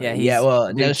 Yeah, Yeah,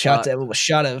 well, no dude shots. A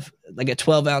shot of like a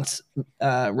 12-ounce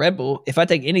Red Bull. If I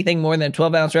take anything more than a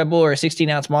 12-ounce Red Bull or a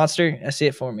 16-ounce Monster, that's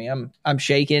it for me. I'm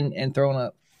shaking and throwing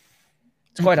up.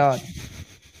 It's quite odd.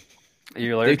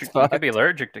 You're allergic. You could be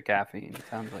allergic to caffeine. It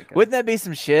sounds like it. Wouldn't that be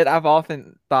some shit? I've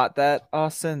often thought that,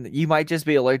 Austin. You might just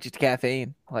be allergic to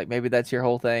caffeine. Like maybe that's your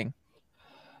whole thing.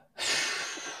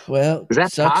 Well, Is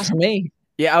that sucks possible? for me.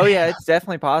 Yeah, oh yeah, it's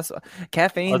definitely possible.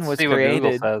 Caffeine Let's was see what Google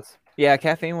created. says. Yeah,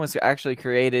 caffeine was actually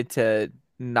created to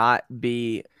not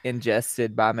be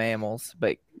ingested by mammals,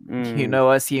 but you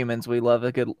know us humans, we love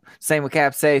a good. Same with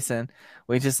capsaicin.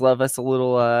 We just love us a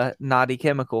little naughty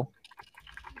chemical.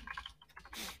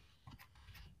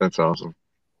 That's awesome.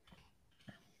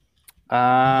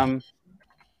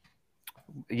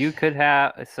 You could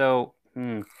have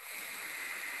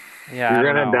Yeah,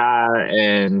 You're gonna die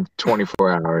in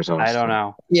 24 hours. Austin. I don't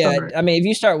know. Yeah, Sorry. I mean, if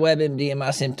you start WebMD and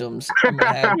my symptoms, I'm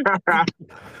gonna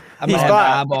have fine.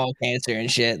 eyeball cancer and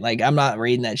shit. Like, I'm not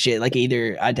reading that shit. Like,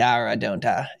 either I die or I don't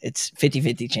die. It's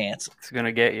 50-50 chance. It's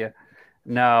gonna get you.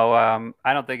 No,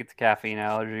 I don't think it's a caffeine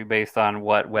allergy based on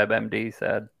what WebMD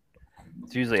said.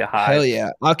 It's usually a high. Hell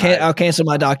yeah. I'll cancel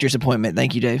my doctor's appointment.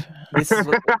 Thank you, Dave. This is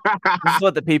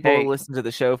what the people who listen to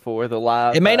the show for. The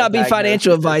live. It may not be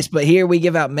financial advice, but here we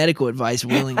give out medical advice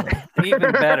willingly.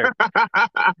 Even better.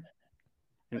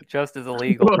 Just as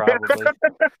illegal, probably.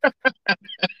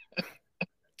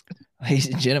 Ladies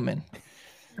and gentlemen,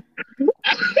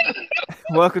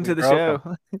 welcome to the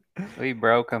show. We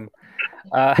broke them.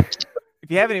 If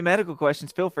you have any medical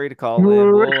questions, feel free to call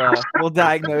in. We'll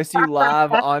diagnose you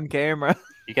live on camera.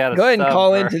 You gotta go ahead and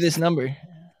call into this number.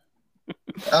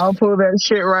 I'll pull that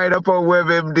shit right up on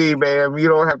WebMD, man. You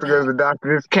don't have to go to the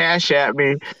doctor. Just cash at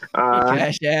me.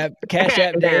 Cash app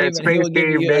Dave. He'll give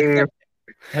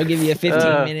you a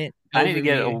 15-minute. I need to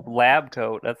get a lab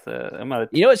coat.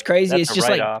 You know what's crazy? It's just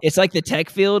it's like the tech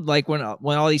field. Like when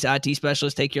all these IT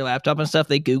specialists take your laptop and stuff,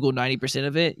 they Google 90%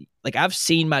 of it. Like I've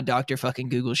seen my doctor fucking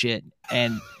Google shit,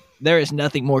 and there is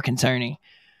nothing more concerning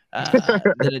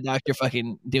than a doctor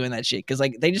fucking doing that shit. Because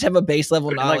like they just have a base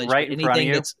level knowledge. Like right in front of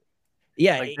you.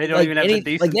 Like, they don't even have the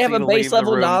decency they have a to base leave the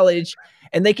level room. knowledge,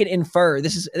 and they can infer.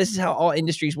 This is how all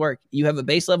industries work. You have a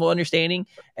base level understanding,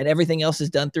 and everything else is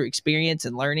done through experience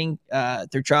and learning,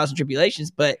 through trials and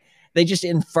tribulations. But they just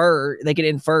infer. They can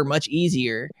infer much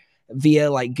easier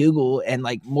via like Google and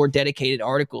like more dedicated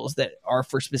articles that are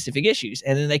for specific issues.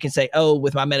 And then they can say, oh,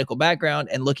 with my medical background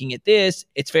and looking at this,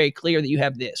 it's very clear that you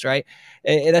have this, right?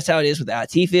 And that's how it is with the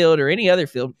IT field or any other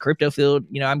field, crypto field.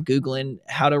 You know, I'm Googling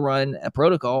how to run a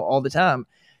protocol all the time.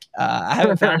 I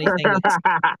haven't found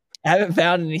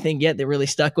anything yet that really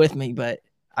stuck with me, but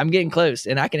I'm getting close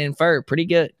and I can infer pretty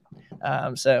good.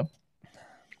 So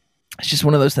it's just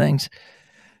one of those things.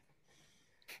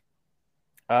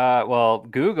 Well,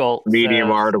 Google Medium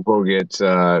article gets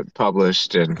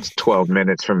published in 12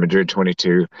 minutes from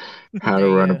Madrid22. How to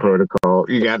run a protocol.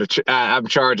 You got to. I'm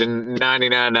charging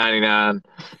 $99.99.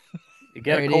 You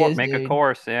get a course. Make a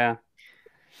course. Yeah.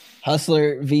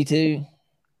 Hustler V2.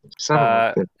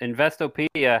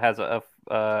 Investopedia has a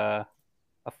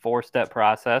 4-step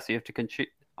process. You have to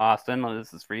Austin,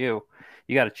 this is for you.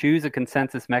 You got to choose a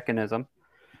consensus mechanism.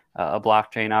 A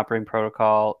blockchain operating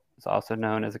protocol is also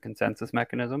known as a consensus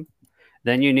mechanism.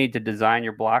 Then you need to design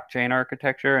your blockchain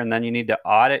architecture, and then you need to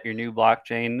audit your new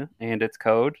blockchain and its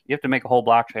code. You have to make a whole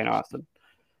blockchain, Austin.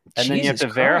 And then you have to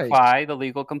verify the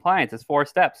legal compliance. It's 4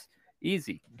 steps.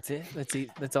 Easy. That's it.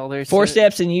 That's all there's 4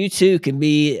 steps, and you too can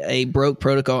be a broke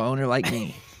protocol owner like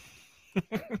me.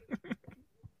 If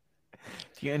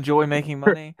you enjoy making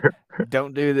money,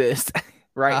 don't do this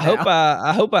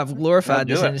I hope I've glorified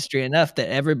this industry enough that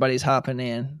everybody's hopping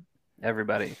in.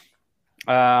 Everybody.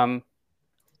 I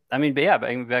mean, but yeah,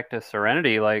 back to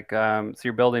Serenity, so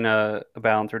you're building a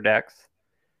balancer DEX,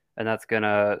 and that's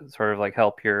gonna sort of like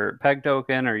help your peg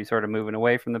token. Or are you sort of moving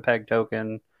away from the peg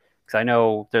token? Because I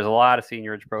know there's a lot of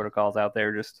seniorage protocols out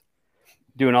there just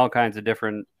doing all kinds of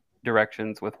different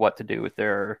directions with what to do with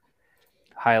their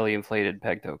highly inflated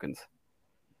peg tokens?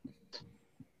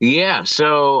 Yeah.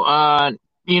 So,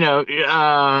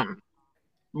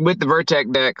 with the Vertex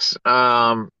decks,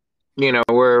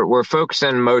 we're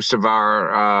focusing most of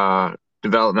our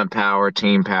development power,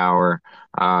 team power,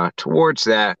 towards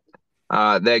that.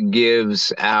 That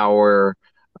gives our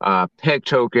peg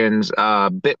tokens a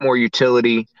bit more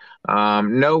utility.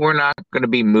 No, we're not going to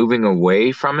be moving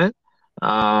away from it.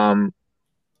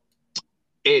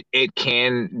 It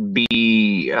can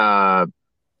be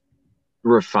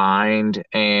refined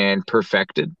and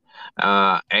perfected.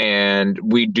 And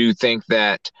we do think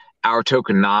that our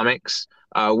tokenomics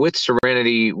with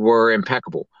Serenity were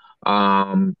impeccable.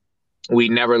 We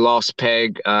never lost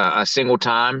peg a single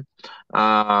time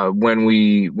when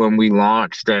we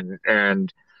launched,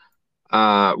 and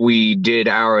we did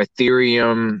our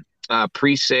Ethereum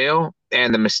pre-sale.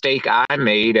 And the mistake I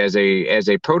made as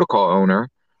a protocol owner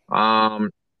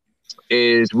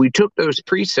is we took those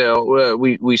pre-sale,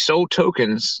 we sold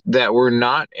tokens that were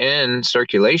not in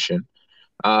circulation,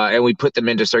 and we put them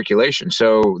into circulation.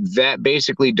 So that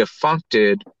basically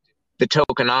defuncted the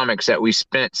tokenomics that we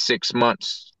spent 6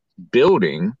 months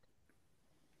building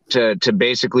to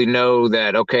basically know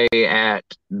that, okay, at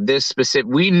this specific,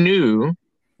 we knew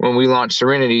when we launched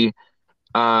Serenity,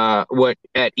 what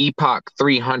at Epoch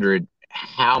 300,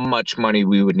 how much money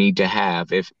we would need to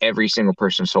have if every single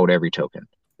person sold every token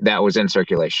that was in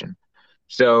circulation.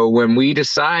 So when we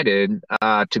decided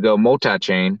to go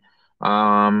multi-chain,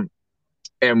 and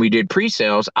we did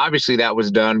pre-sales, obviously that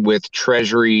was done with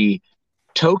treasury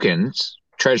tokens,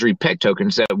 treasury peg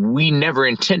tokens that we never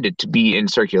intended to be in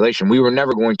circulation. We were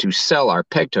never going to sell our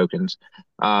peg tokens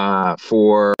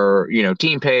for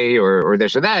team pay or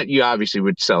this or that. You obviously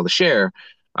would sell the share.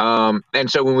 And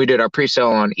so when we did our pre-sale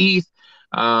on ETH,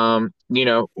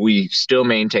 we still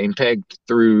maintained peg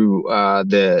through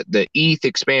the ETH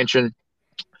expansion.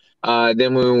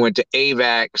 Then when we went to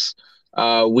AVAX,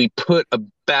 we put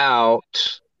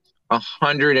about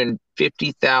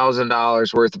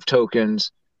 $150,000 worth of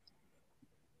tokens.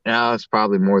 Now it's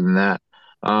probably more than that.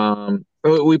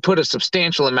 We put a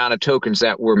substantial amount of tokens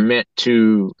that were meant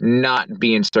to not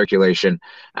be in circulation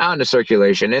out into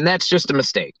circulation, and that's just a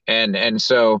mistake. And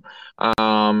so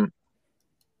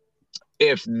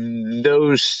if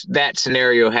that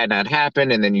scenario had not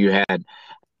happened, and then you had,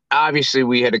 obviously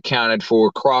we had accounted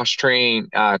for cross-chain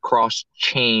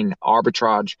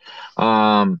arbitrage.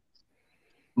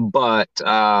 But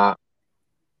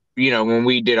when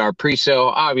we did our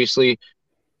pre-sale, obviously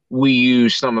we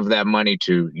used some of that money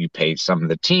you pay some of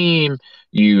the team,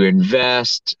 you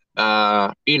invest,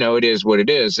 it is what it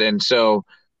is. And so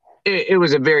it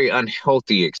was a very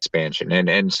unhealthy expansion.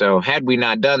 And so had we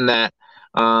not done that,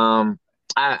 I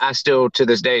still to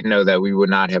this day know that we would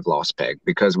not have lost peg,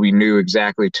 because we knew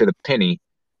exactly to the penny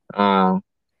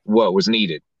what was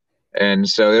needed. And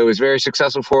so it was very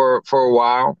successful for a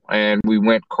while, and we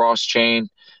went cross-chain.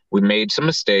 We made some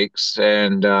mistakes,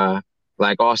 and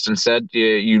like Austin said,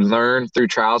 you learn through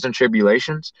trials and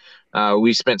tribulations.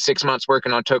 We spent 6 months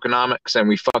working on tokenomics, and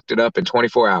we fucked it up in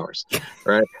 24 hours,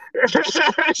 right?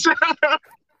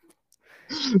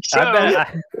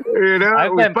 I've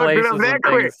been places that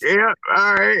quick. Yeah,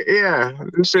 all right, yeah.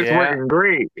 This shit's working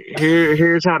great.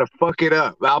 Here's how to fuck it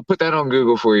up. I'll put that on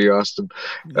Google for you, Austin.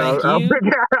 I'll put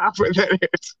that in.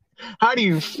 How do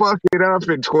you fuck it up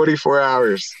in 24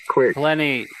 hours? Quick.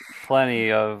 Plenty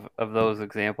of those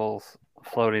examples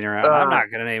floating around. I'm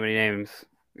not gonna name any names.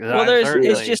 Well,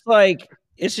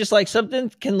 it's just like something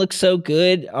can look so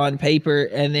good on paper,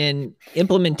 and then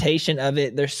implementation of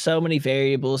it, there's so many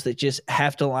variables that just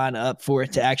have to line up for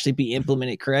it to actually be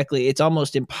implemented correctly. It's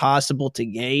almost impossible to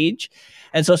gauge.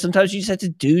 And so sometimes you just have to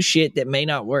do shit that may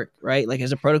not work, right? Like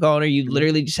as a protocol owner, you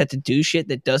literally just have to do shit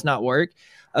that does not work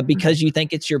because you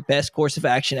think it's your best course of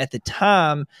action at the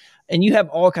time. And you have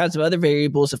all kinds of other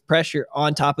variables of pressure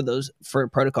on top of those for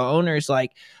protocol owners,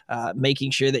 like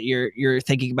making sure that you're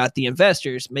thinking about the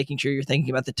investors, making sure you're thinking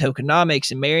about the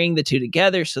tokenomics, and marrying the two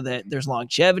together so that there's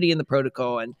longevity in the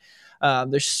protocol. And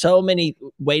there's so many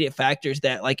weighted factors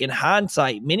that, like in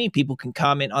hindsight, many people can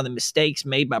comment on the mistakes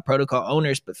made by protocol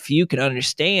owners, but few can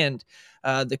understand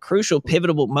the crucial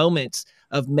pivotal moments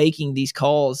of making these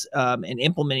calls and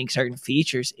implementing certain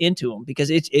features into them, because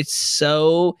it's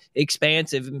so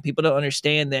expansive, and people don't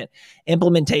understand that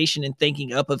implementation and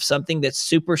thinking up of something that's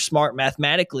super smart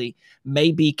mathematically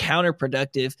may be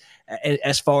counterproductive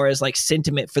as far as like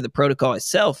sentiment for the protocol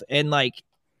itself. And like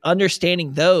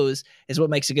understanding those is what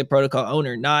makes a good protocol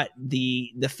owner, not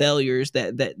the failures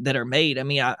that are made. I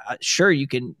mean, sure you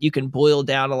can boil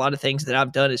down a lot of things that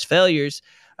I've done as failures,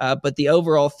 but the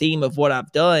overall theme of what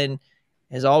I've done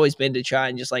has always been to try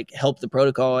and just like help the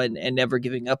protocol and never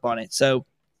giving up on it. So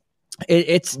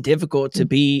it's difficult to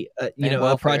be,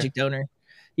 a project owner.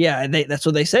 Yeah, and that's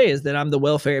what they say, is that I'm the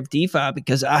welfare of DeFi,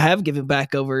 because I have given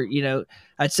back over,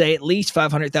 I'd say at least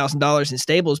 $500,000 in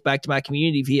stables back to my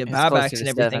community via buybacks and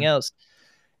everything else.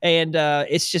 And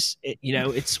it's just,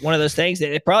 it's one of those things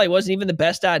that it probably wasn't even the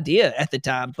best idea at the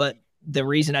time, but the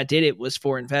reason I did it was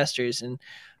for investors. And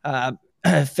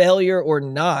failure or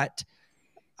not,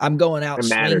 I'm going out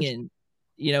swinging.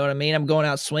 You know what I mean? I'm going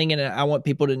out swinging, and I want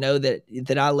people to know that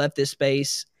I left this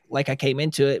space like I came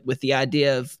into it with the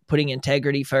idea of putting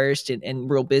integrity first and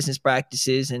real business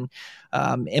practices and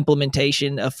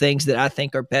implementation of things that I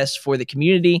think are best for the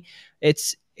community.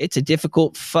 It's a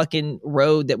difficult fucking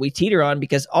road that we teeter on,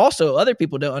 because also other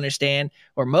people don't understand,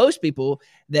 or most people,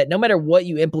 that no matter what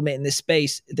you implement in this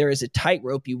space, there is a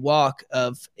tightrope you walk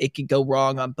of it could go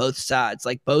wrong on both sides.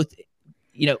 Like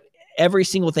every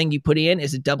single thing you put in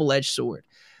is a double-edged sword.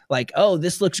 Like, oh,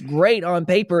 this looks great on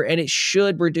paper and it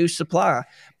should reduce supply.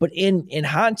 But in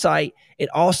hindsight, it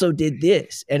also did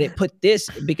this, and it put this,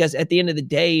 because at the end of the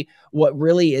day, what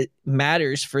really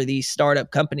matters for these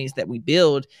startup companies that we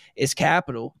build is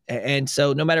capital. And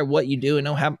so no matter what you do, and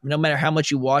no matter how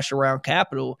much you wash around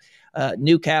capital,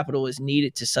 new capital is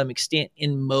needed to some extent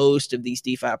in most of these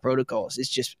DeFi protocols. It's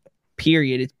just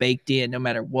period. It's baked in no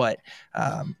matter what.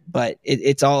 But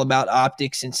it's all about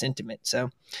optics and sentiment.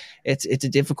 So it's a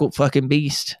difficult fucking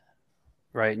beast.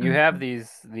 Right. And you have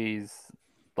these,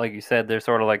 like you said, they're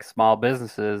sort of like small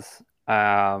businesses.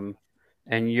 And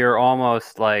you're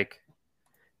almost like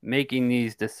making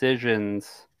these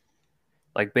decisions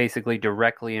like basically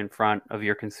directly in front of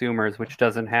your consumers, which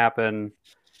doesn't happen,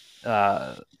 with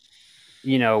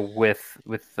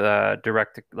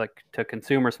direct to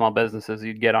consumer small businesses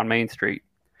you'd get on Main Street.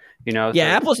 Yeah, so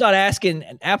Apple's not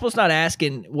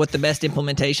asking what the best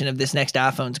implementation of this next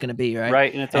iPhone is going to be, right?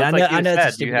 Right, and I know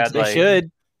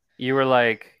you were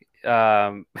like,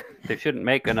 they shouldn't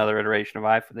make another iteration of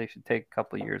iPhone. They should take a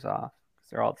couple of years off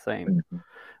because they're all the same.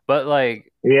 But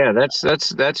like, yeah,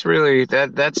 that's really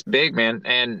that's big, man,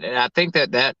 and I think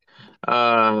that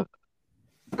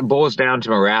boils down to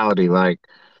morality. Like,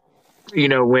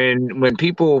 when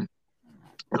people,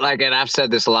 like, and I've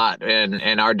said this a lot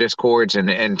in our discords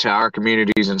and to our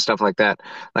communities and stuff like that,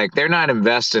 like, they're not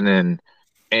investing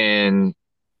in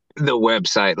the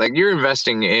website. Like, you're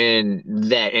investing in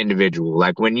that individual.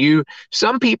 Like,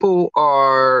 some people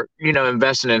are,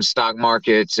 investing in stock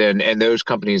markets, and those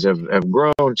companies have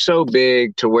grown so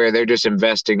big to where they're just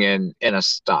investing in a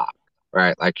stock.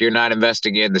 Right. Like, you're not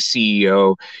investing in the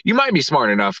CEO. You might be smart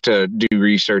enough to do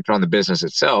research on the business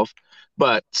itself,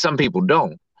 but some people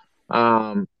don't.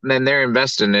 Then they're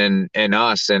investing in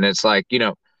us. And it's like,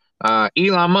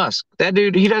 Elon Musk, that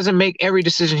dude, he doesn't make every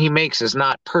decision he makes is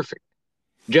not perfect.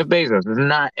 Jeff Bezos,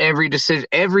 not every decision.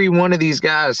 Every one of these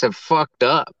guys have fucked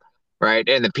up. Right.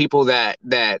 And the people that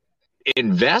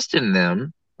invest in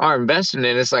them are investing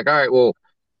in. It's like, all right, well,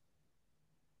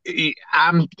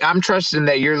 I'm trusting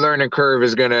that your learning curve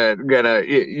is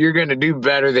you're gonna do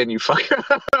better than you fuck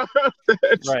up.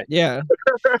 Right. Yeah.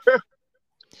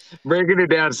 Breaking it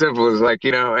down simple is like,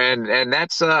 and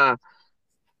that's and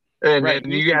right.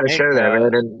 And you got to show that,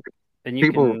 man. And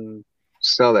people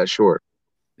sell that short.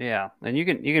 Yeah, and you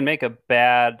can make a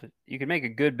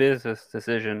good business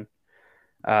decision,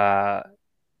 but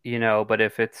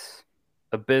if it's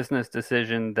a business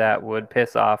decision that would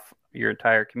piss off your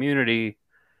entire community,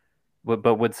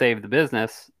 but would save the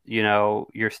business,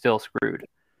 you're still screwed,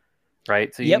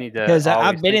 right? So you need to, because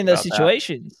I've been in those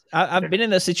situations. I've been in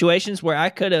those situations where I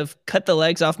could have cut the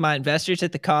legs off my investors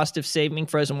at the cost of saving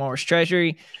Frozen Walrus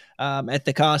Treasury, at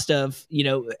the cost of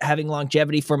having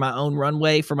longevity for my own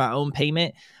runway, for my own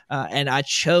payment, and I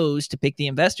chose to pick the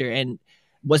investor. And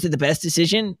was it the best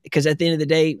decision? Because at the end of the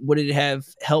day, would it have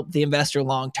helped the investor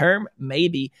long term?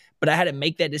 Maybe, but I had to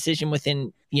make that decision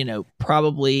within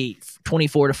probably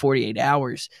 24 to 48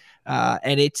 hours,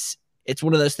 and it's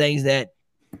one of those things that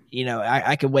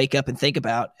I could wake up and think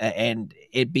about, and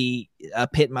it'd be a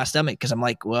pit in my stomach, because I'm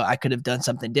like, well, I could have done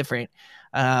something different.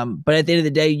 But at the end of the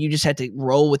day, you just have to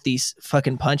roll with these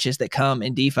fucking punches that come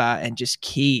in DeFi and just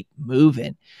keep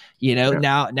moving.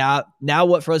 Now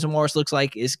what Frozen Walrus looks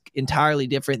like is entirely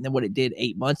different than what it did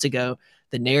 8 months ago.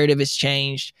 The narrative has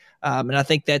changed. And I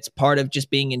think that's part of just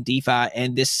being in DeFi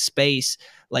and this space,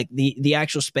 like the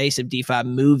actual space of DeFi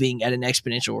moving at an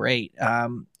exponential rate.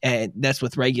 And that's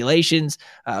with regulations,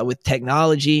 with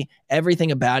technology, everything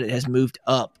about it has moved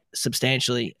up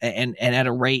substantially and at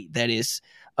a rate that is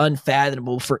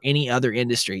unfathomable for any other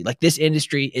industry. Like this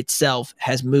industry itself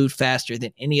has moved faster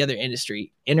than any other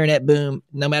industry. Internet boom,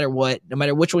 no matter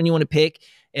which one you want to pick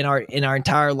in our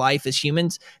entire life as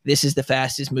humans, this is the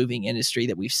fastest moving industry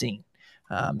that we've seen.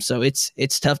 So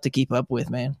it's tough to keep up with,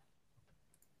 man.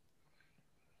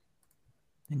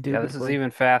 Yeah, this is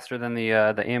even faster than the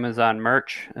Amazon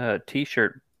merch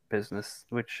T-shirt business,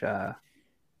 which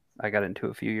I got into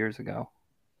a few years ago.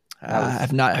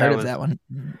 I've not heard of that one.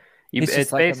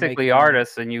 It's like basically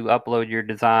artists, and you upload your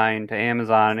design to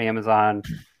Amazon, and Amazon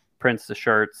prints the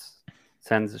shirts,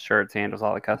 sends the shirts, handles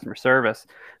all the customer service.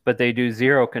 But they do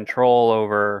zero control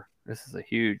over. This is a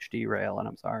huge derail, and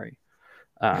I'm sorry.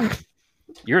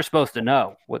 You're supposed to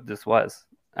know what this was.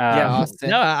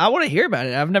 Austin. No, I want to hear about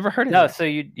it. I've never heard of it. No, so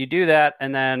you do that,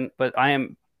 and then, but I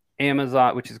am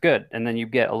Amazon, which is good, and then you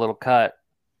get a little cut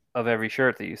of every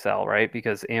shirt that you sell, right?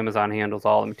 Because Amazon handles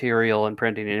all the material and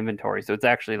printing and inventory, so it's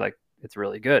actually like it's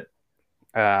really good.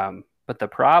 But the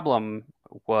problem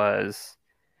was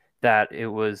that it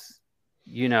was,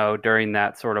 during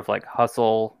that sort of like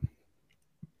hustle,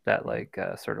 that like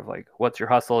sort of like, what's your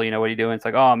hustle? What are you doing? It's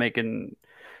like, oh, I'm making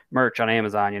merch on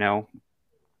Amazon,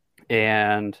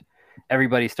 and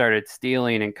everybody started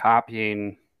stealing and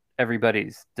copying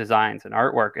everybody's designs and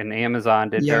artwork, and Amazon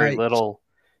did very little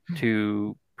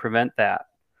to prevent that,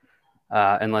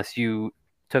 unless you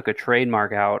took a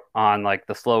trademark out on like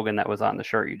the slogan that was on the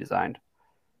shirt you designed.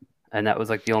 And that was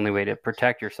like the only way to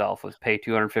protect yourself was pay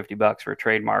 $250 for a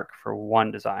trademark for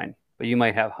one design, but you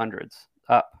might have hundreds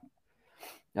up.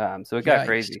 So it got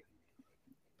crazy.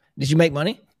 Did you make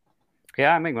money?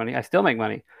 Yeah, I make money. I still make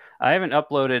money. I haven't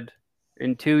uploaded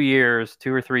in 2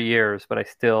 or 3 years, but I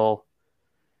still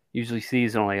usually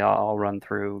seasonally I'll run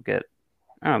through, get,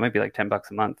 I don't know, maybe like $10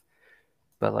 a month,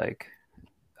 but like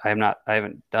I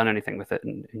haven't done anything with it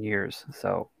in years.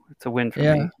 So it's a win for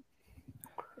me.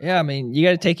 Yeah, I mean, you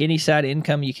got to take any side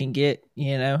income you can get,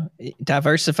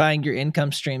 diversifying your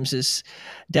income streams is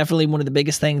definitely one of the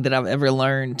biggest things that I've ever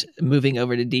learned moving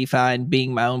over to DeFi and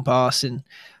being my own boss. And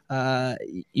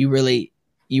you really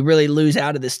lose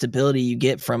out of the stability you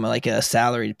get from like a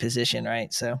salaried position,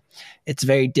 right? So it's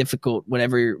very difficult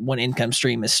whenever one income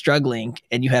stream is struggling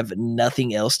and you have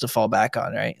nothing else to fall back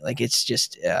on, right? Like it's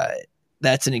just,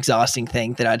 that's an exhausting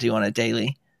thing that I do on a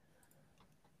daily.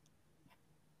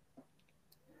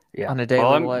 Yeah. On a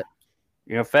daily what?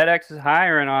 FedEx is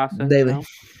hiring, Austin. Daily.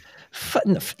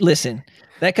 Listen,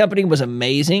 that company was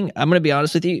amazing. I'm going to be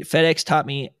honest with you. FedEx taught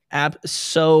me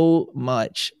so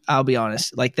much. I'll be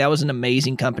honest. Like that was an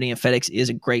amazing company, and FedEx is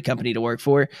a great company to work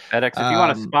for. FedEx, if you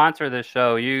want to sponsor this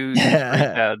show, you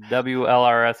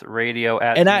WLRS radio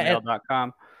at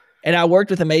gmail.com. And I worked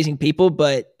with amazing people,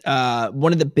 but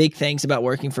one of the big things about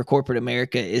working for corporate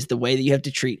America is the way that you have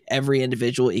to treat every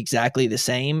individual exactly the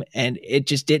same. And it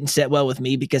just didn't set well with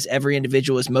me because every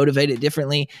individual is motivated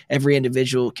differently. Every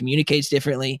individual communicates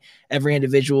differently. Every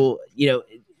individual,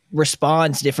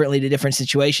 responds differently to different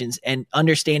situations. And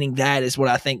understanding that is what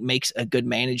I think makes a good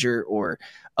manager or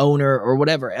owner or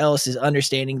whatever else, is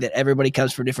understanding that everybody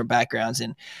comes from different backgrounds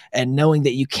and knowing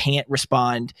that you can't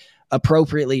respond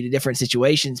appropriately to different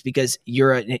situations because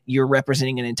you're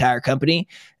representing an entire company.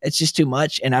 It's just too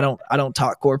much. And I don't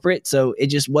talk corporate. So it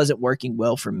just wasn't working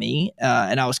well for me.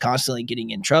 And I was constantly getting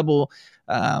in trouble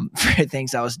for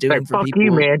things I was doing for people.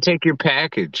 You, man, take your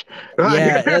package.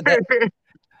 Yeah.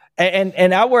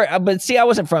 And I were, but see, I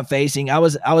wasn't front facing. I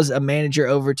was a manager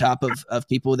over top of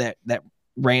people that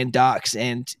ran docks.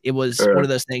 And it was one of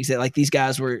those things that like these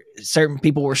guys certain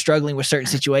people were struggling with certain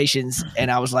situations.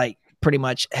 And I was like, pretty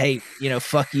much, hey,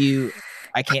 fuck you.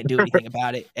 I can't do anything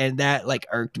about it. And that like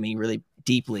irked me really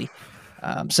deeply.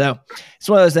 So it's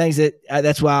one of those things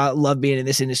that's why I love being in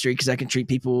this industry, because I can treat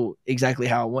people exactly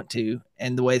how I want to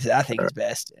and the way that I think is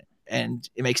best. And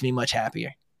it makes me much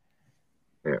happier.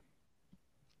 Yeah.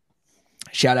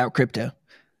 Shout out crypto.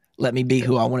 Let me be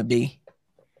who I want to be.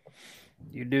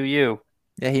 You do you.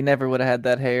 Yeah, he never would have had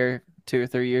that hair 2 or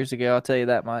 3 years ago. I'll tell you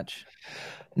that much.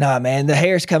 Nah, man, the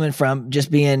hair's coming from just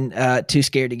being too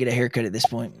scared to get a haircut at this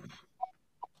point.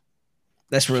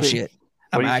 That's real shit.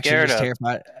 I'm actually just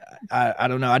terrified. I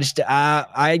don't know.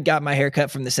 I got my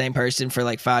haircut from the same person for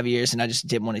like 5 years, and I just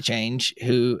didn't want to change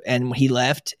and he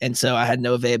left, and so I had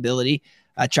no availability.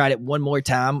 I tried it one more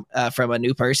time from a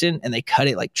new person, and they cut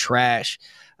it like trash.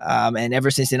 And ever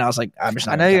since then, I was like, I'm just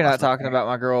not. I know you're not talking about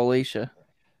my girl Alicia.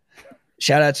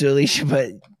 Shout out to Alicia,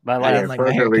 but I didn't like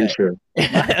my haircut. I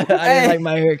didn't like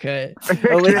my haircut.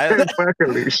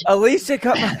 Alicia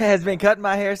has been cutting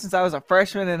my hair since I was a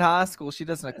freshman in high school. She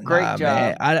does a great job.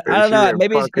 Man. I don't know.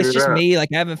 Maybe it's just me. Like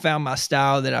I haven't found my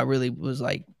style that I really was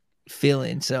like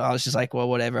feeling. So I was just like, well,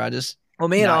 whatever. I just Well,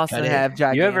 me and not Austin cut it. have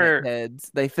gigantic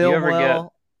heads. They film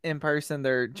well in person.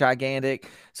 They're gigantic,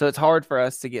 so it's hard for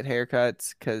us to get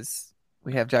haircuts because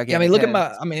we have gigantic. Yeah, I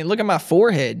mean, look at my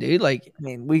forehead, dude. Like, I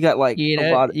mean, we got like you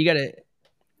a lot. You gotta.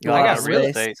 I got real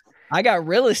estate. I got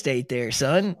real estate there,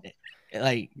 son.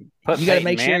 Like, you got to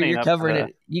make sure you're covering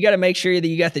it. You got to make sure that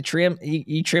you got the trim.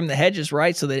 You trim the hedges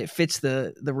right so that it fits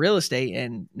the real estate,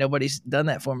 and nobody's done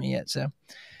that for me yet. So,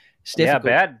 it's difficult.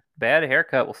 Yeah, bad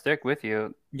haircut will stick with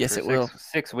you. Yes, it will.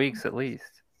 6 weeks at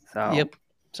least. So yep.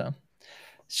 So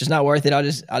it's just not worth it. I'll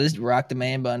just rock the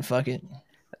man bun. Fuck it.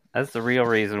 That's the real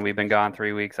reason we've been gone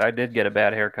 3 weeks. I did get a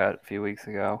bad haircut a few weeks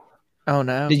ago. Oh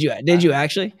no! Did you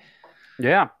actually?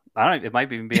 Yeah, I don't. It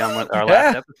might even be on our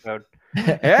last episode.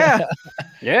 Yeah.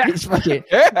 He's fucking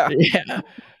yeah.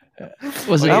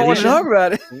 Was it? I don't want to talk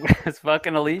about it. It's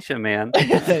fucking Alicia, man.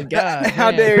 God,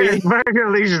 how dare you? Fucking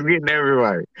Alicia's getting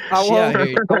everybody.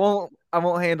 I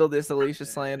won't handle this Alicia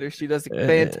slander. She does a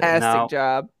fantastic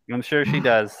job. I'm sure she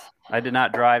does. I did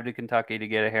not drive to Kentucky to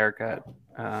get a haircut.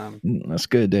 That's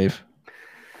good, Dave.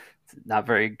 It's not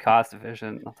very cost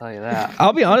efficient, I'll tell you that.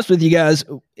 I'll be honest with you guys.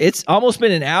 It's almost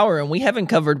been an hour, and we haven't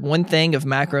covered one thing of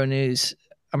macro news.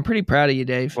 I'm pretty proud of you,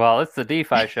 Dave. Well, it's the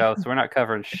DeFi show, so we're not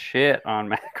covering shit on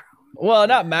macro. Well,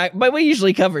 not Mac, but we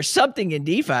usually cover something in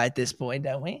DeFi at this point,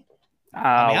 don't we?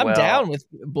 I'm down with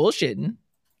bullshitting.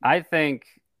 I think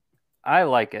I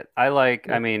like it.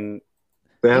 I mean,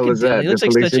 the hell is that? Did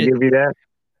Alicia give you that?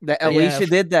 That Alicia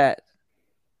did that.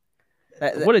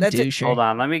 What a douche. Hold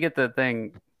on, let me get the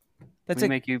thing. That's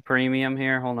make you premium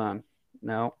here. Hold on.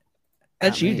 No,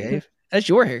 that's you, Dave. That's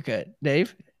your haircut,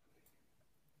 Dave.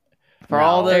 For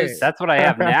all those, that's what I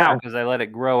have now because I let it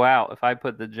grow out. If I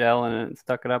put the gel in it and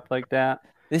stuck it up like that,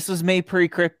 this was me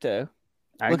pre-crypto.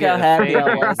 Look how happy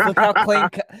I was. Look how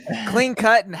clean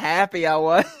cut and happy I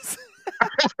was.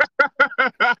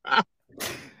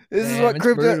 This is what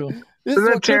crypto. Brutal. This is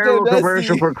a terrible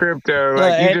commercial for crypto.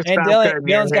 Like you just stop cutting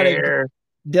your hair.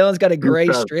 Dylan's got a gray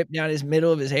strip down his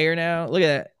middle of his hair now. Look at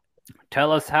that.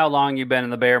 Tell us how long you've been in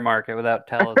the bear market without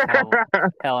telling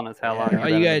us how long. All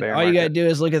you gotta do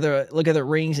is look at the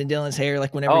rings in Dylan's hair,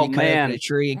 like whenever you cut open a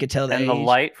tree and could tell the age. The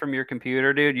light from your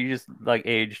computer, dude. You just like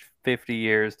aged 50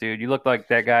 years, dude. You look like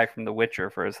that guy from The Witcher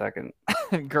for a second.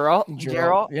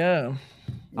 Geralt. Yeah,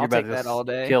 I'll take that all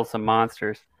day. Kill some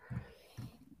monsters.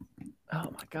 Oh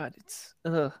my god, it's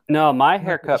no. My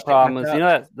haircut problem is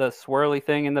that the swirly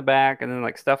thing in the back, and then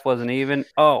like stuff wasn't even.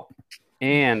 Oh.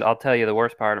 And I'll tell you the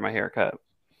worst part of my haircut.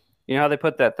 You know how they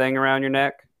put that thing around your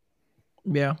neck?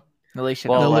 Yeah. Alicia,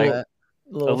 Alicia,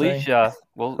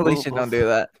 Alicia, don't do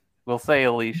that. We'll say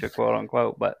Alicia, quote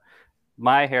unquote. But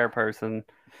my hair person,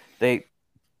 they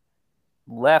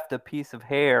left a piece of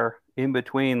hair in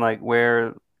between, like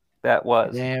where that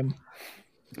was. Damn.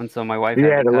 And so my wife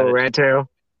had a little rat tail.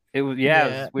 It was it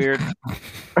was weird,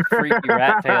 freaky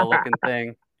rat tail looking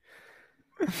thing.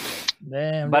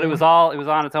 Damn, but it was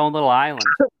on its own little island,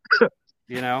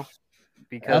 you know,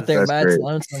 because out there by its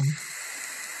lonesome.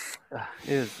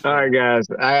 All right, guys,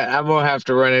 I'm gonna have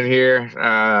to run in here.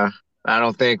 I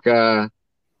don't think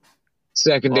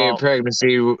second day of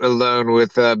pregnancy alone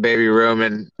with baby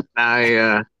Roman.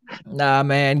 Nah,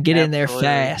 man, get in there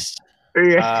fast.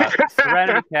 Yeah.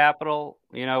 Serenity Capital,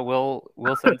 you know,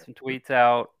 we'll send some tweets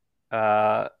out.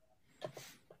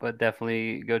 But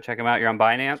definitely go check them out. You're on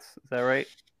Binance, is that right?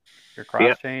 You're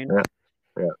cross-chain?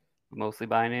 Yeah. Mostly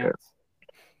Binance?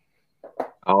 Yeah.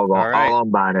 All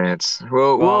on Binance.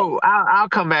 I'll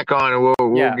come back on and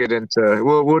we'll get into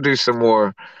we'll do some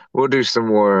more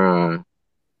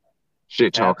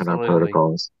shit talking on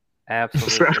protocols.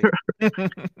 Absolutely. Well,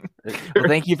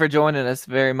 thank you for joining us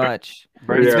very much.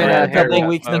 It's been a couple of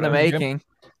weeks in the making.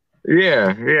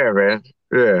 Yeah, man.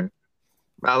 Yeah.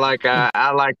 I like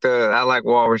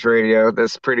Walrus Radio.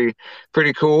 That's pretty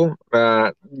cool.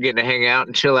 Getting to hang out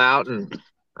and chill out, and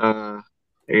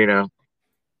you know,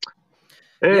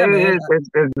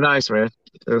 it's nice, man.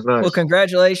 It was nice. Well,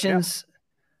 congratulations. Yeah.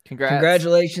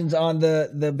 Congratulations on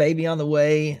the baby on the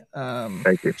way.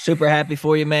 Thank you. Super happy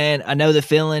for you, man. I know the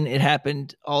feeling. It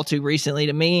happened all too recently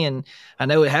to me, and I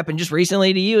know it happened just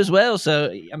recently to you as well.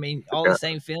 So, I mean, all the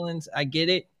same feelings. I get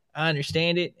it. I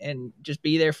understand it, and just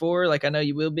be there for her like I know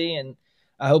you will be, and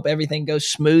I hope everything goes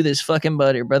smooth as fucking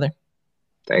butter, brother.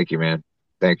 Thank you, man.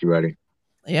 Thank you, buddy.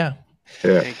 Yeah.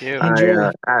 Thank you.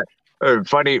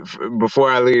 Funny, before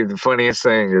I leave, the funniest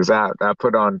thing is I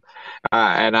put on,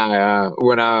 and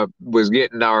when I was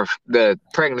getting the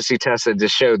pregnancy test, that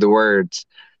just showed the words,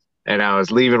 and I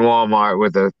was leaving Walmart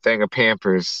with a thing of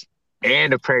Pampers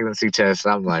and a pregnancy test.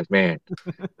 I'm like, man.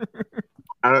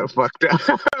 I fucked up.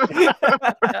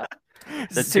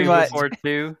 The 2 before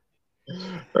 2.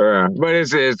 But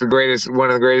it's the greatest, one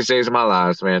of the greatest days of my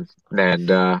lives, man. And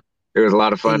it was a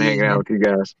lot of fun It is, hanging out man. with you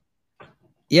guys.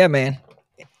 Yeah, man.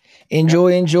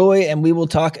 Enjoy, and we will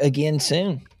talk again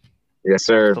soon. Yes,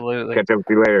 sir. Absolutely. Catch up with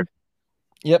you later.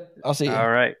 Yep, I'll see you. All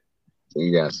right. See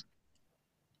you guys.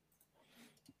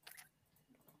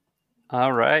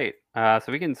 All right. So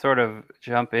we can sort of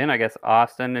jump in, I guess,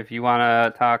 Austin, if you want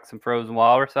to talk some Frozen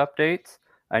Walrus updates.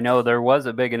 I know there was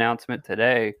a big announcement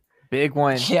today. Big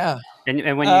one. Yeah.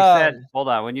 And when you said, hold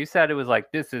on, when you said it was like,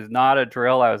 this is not a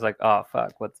drill, I was like, oh,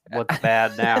 fuck, what's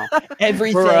bad now?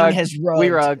 Everything has rugged. We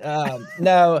rugged.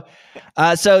 No.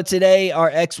 So today our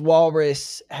X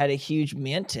Walrus had a huge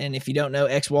mint. And if you don't know,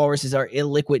 X Walrus is our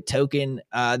illiquid token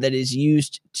that is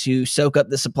used to soak up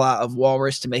the supply of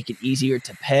walrus to make it easier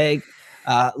to peg.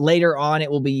 Later on,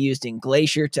 it will be used in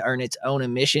Glacier to earn its own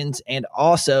emissions. And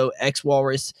also X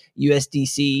Walrus,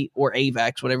 USDC, or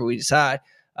AVAX, whatever we decide.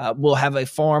 We'll have a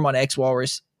farm on X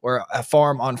Walrus or a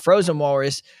farm on Frozen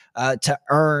Walrus to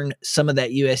earn some of that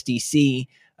USDC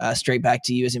straight back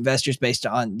to you as investors based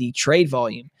on the trade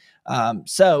volume.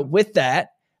 So with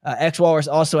that, X Walrus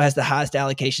also has the highest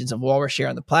allocations of Walrus share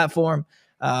on the platform.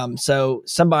 So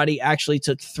somebody actually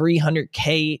took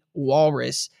 300K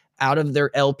Walrus out of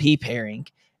their LP pairing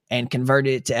and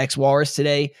converted it to X Walrus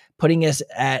today, putting us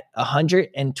at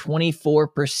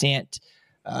 124%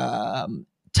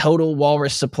 total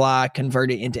walrus supply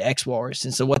converted into X Walrus.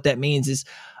 And so what that means is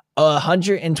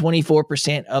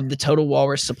 124% of the total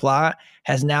walrus supply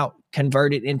has now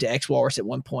converted into X Walrus at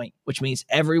one point, which means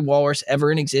every walrus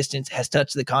ever in existence has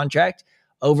touched the contract.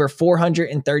 Over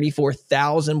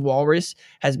 434,000 walrus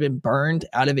has been burned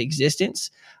out of existence.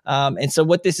 And so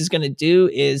what this is going to do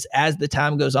is, as the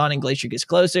time goes on and Glacier gets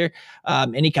closer,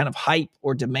 any kind of hype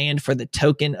or demand for the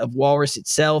token of walrus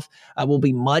itself will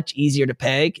be much easier to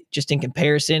peg. Just in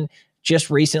comparison, just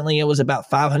recently it was about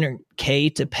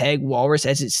 500K to peg walrus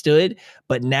as it stood,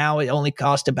 but now it only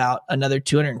cost about another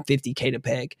 250K to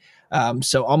peg.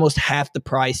 So almost half the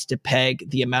price to peg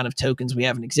the amount of tokens we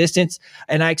have in existence.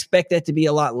 And I expect that to be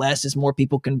a lot less as more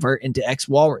people convert into X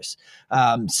Walrus.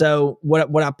 So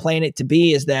what I plan it to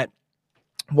be is that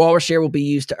Walrus share will be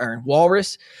used to earn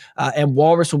Walrus, and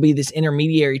Walrus will be this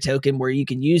intermediary token where you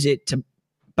can use it to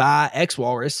buy X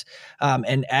Walrus.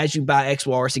 And as you buy X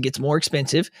Walrus, it gets more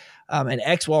expensive. And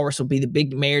X Walrus will be the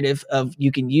big narrative of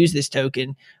you can use this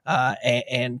token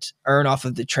and earn off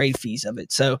of the trade fees of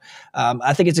it. So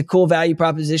I think it's a cool value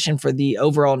proposition for the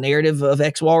overall narrative of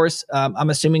X Walrus. I'm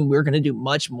assuming we're going to do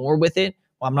much more with it.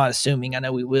 Well, I'm not assuming. I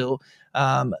know we will.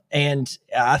 And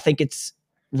I think it's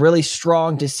really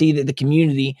strong to see that the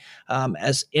community,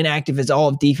 as inactive as all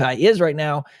of DeFi is right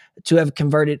now, to have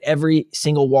converted every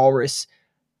single walrus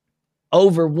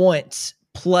over once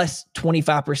plus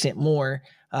 25% more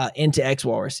into X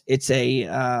Walrus. It's a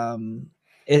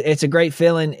great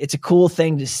feeling. It's a cool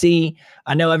thing to see.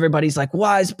 I know everybody's like,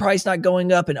 why is the price not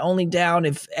going up and only down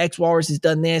if X Walrus has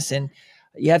done this? And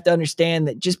you have to understand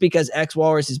that just because X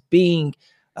Walrus is being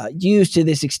used to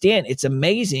this extent, it's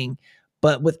amazing.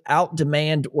 But without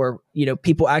demand or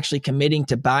people actually committing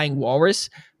to buying walrus,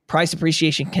 price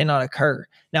appreciation cannot occur.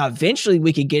 Now, eventually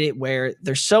we could get it where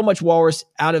there's so much walrus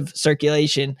out of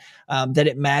circulation that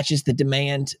it matches the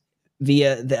demand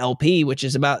via the LP, which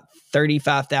is about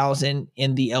 35,000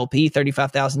 in the LP,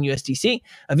 35,000 USDC.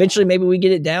 Eventually, maybe we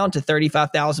get it down to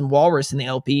 35,000 walrus in the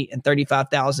LP and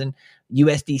 35,000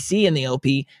 USDC in the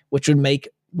LP, which would make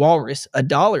walrus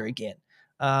 $1 again.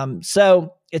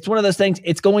 So it's one of those things.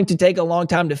 It's going to take a long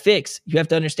time to fix. You have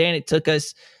to understand it took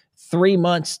us 3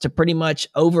 months to pretty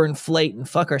much overinflate and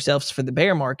fuck ourselves for the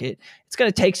bear market. It's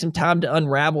going to take some time to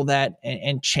unravel that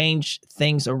and change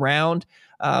things around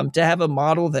to have a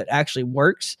model that actually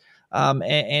works.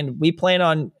 And we plan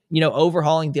on,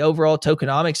 overhauling the overall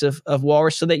tokenomics of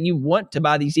Walrus so that you want to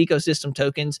buy these ecosystem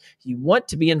tokens. You want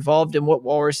to be involved in what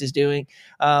Walrus is doing.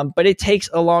 But it takes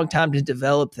a long time to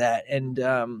develop that. And,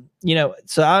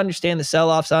 so I understand the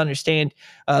sell-offs. I understand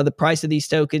the price of these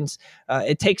tokens.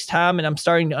 It takes time. And I'm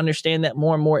starting to understand that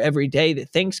more and more every day, that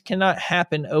things cannot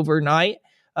happen overnight.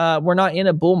 We're not in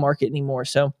a bull market anymore.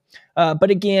 So,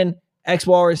 but again, X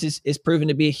Walrus is proven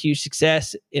to be a huge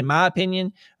success, in my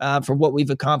opinion, for what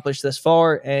we've accomplished thus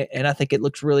far. And I think it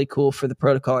looks really cool for the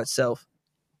protocol itself.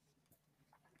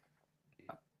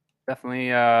 Definitely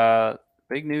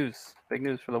big news. Big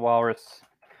news for the walrus.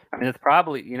 I mean, it's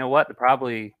probably,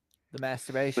 the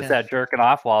masturbation. What's that jerking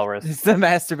off walrus? It's the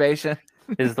masturbation.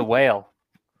 Is the whale.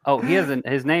 Oh,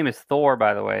 his name is Thor,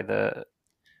 by the way.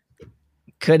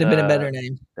 Could have been a better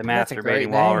name. The masturbating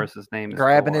walrus's name is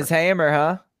Grabbing Thor. his hammer,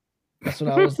 huh? That's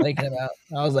what I was thinking about.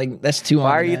 I was like, that's too.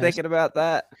 Why are you thinking about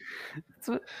that? That's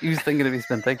what he was thinking of. He's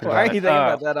been thinking Why about are you it. thinking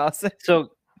about that, Austin?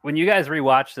 So when you guys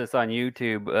rewatch this on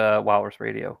YouTube, WLRS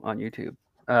Radio on YouTube,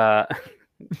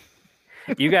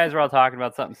 you guys were all talking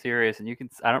about something serious, and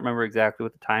I don't remember exactly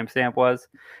what the timestamp was,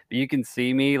 but you can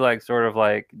see me like sort of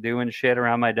like doing shit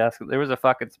around my desk. There was a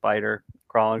fucking spider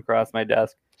crawling across my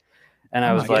desk, and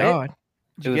I was like,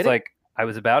 it was like I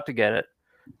was about to get it,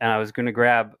 and I was gonna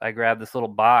I grabbed this little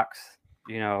box,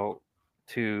 I was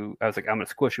like, I'm gonna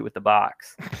squish it with the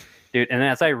box. Dude, and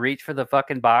as I reach for the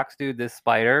fucking box, dude, this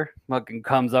spider fucking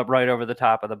comes up right over the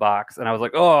top of the box, and I was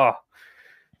like, "Oh,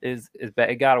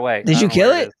 it got away." Did you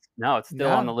kill it? No, it's still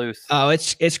on the loose. Oh,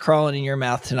 it's crawling in your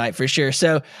mouth tonight for sure.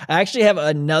 So I actually have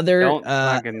another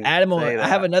animal. I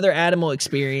have another animal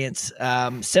experience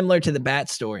similar to the bat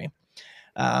story.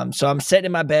 So I'm sitting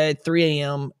in my bed, 3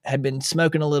 a.m. Had been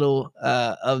smoking a little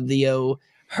of the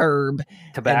herb,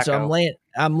 tobacco. And so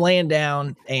I'm laying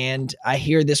down, and I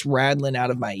hear this rattling out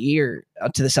of my ear,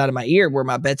 to the side of my ear where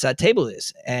my bedside table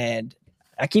is, and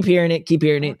I keep hearing it,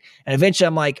 and eventually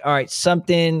I'm like, all right,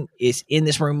 something is in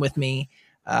this room with me.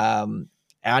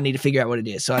 I need to figure out what it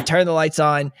is. So I turn the lights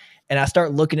on, and I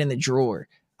start looking in the drawer.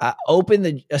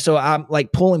 So I'm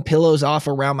like pulling pillows off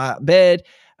around my bed.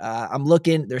 I'm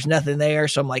looking, there's nothing there.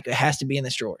 So I'm like, it has to be in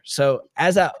this drawer. So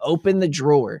as I open the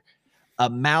drawer, a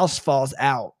mouse falls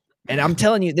out. And I'm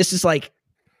telling you, this is like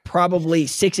probably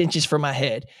 6 inches from my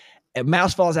head. A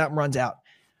mouse falls out and runs out.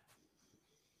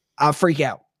 I'll freak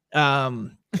out.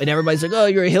 And everybody's like, oh,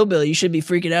 you're a hillbilly. You should be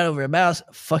freaking out over a mouse.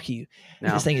 Fuck you.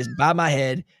 No. This thing is by my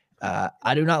head.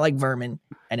 I do not like vermin,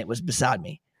 and it was beside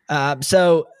me.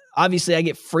 So obviously I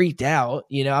get freaked out.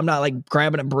 I'm not like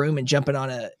grabbing a broom and jumping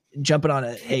on a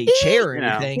chair or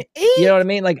anything. You know what I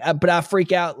mean? Like, but I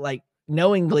freak out like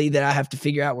knowingly that I have to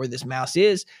figure out where this mouse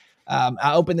is.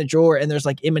 I open the drawer, and there's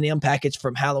like M&M packets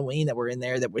from Halloween that were in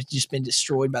there that was just been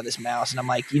destroyed by this mouse. And I'm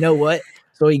like, you know what?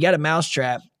 So he got a mouse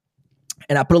trap,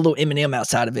 and I put a little M&M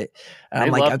outside of it. And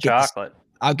I'm like,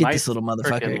 I'll get this little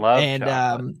motherfucker. And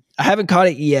I haven't caught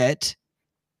it yet.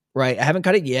 Right. I haven't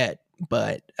caught it yet,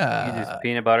 but you can use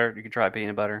peanut butter. You can try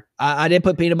peanut butter. I did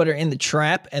put peanut butter in the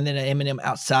trap, and then an M&M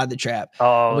outside the trap.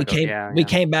 Oh, we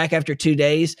came back after 2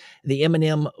 days. The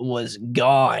M&M was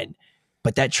gone,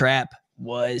 but that trap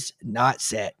was not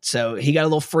set. So he got a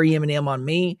little free M&M on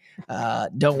me.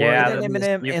 Don't worry.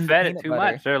 M&M you fed it too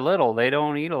much. They're little. They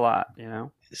don't eat a lot,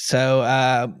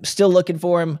 So still looking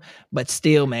for him, but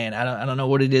still, man, I don't know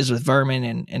what it is with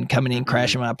vermin and coming in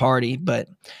crashing my party, but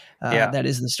that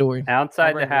is the story.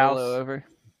 Outside the house,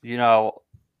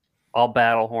 all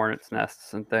battle hornets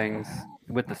nests and things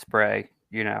with the spray,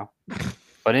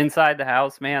 But inside the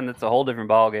house, man, that's a whole different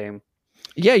ball game.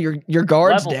 Yeah, your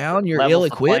guard's down. You're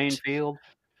ill-equipped. Field.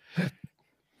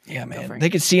 Yeah, man. They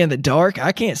can see in the dark.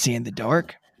 I can't see in the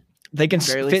dark. They can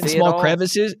fit in small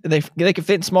crevices. They can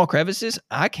fit in small crevices.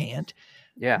 I can't.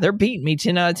 Yeah. They're beating me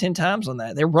 10 out of 10 times on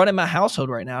that. They're running my household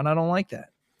right now, and I don't like that.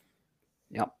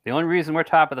 Yep. The only reason we're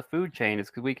top of the food chain is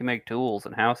because we can make tools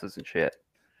and houses and shit.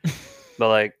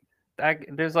 But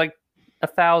there's like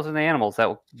 1,000 animals that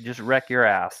will just wreck your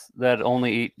ass that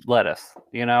only eat lettuce,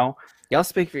 Y'all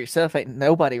speak for yourself. Ain't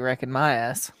nobody wrecking my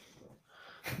ass.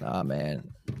 Nah, man.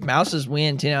 Mouses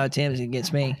win 10 out of 10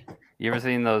 against me. You ever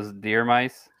seen those deer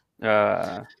mice?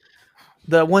 The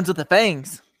ones with the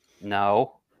fangs.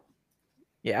 No.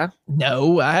 Yeah.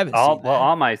 No, I haven't seen that. Well,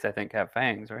 all mice, I think, have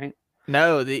fangs, right?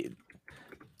 No, the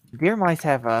deer mice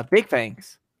have big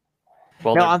fangs.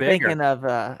 Well, no, I'm bigger. thinking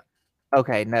of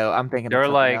okay, no, I'm thinking they're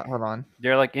of like, hold on.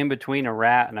 They're like in between a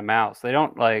rat and a mouse. They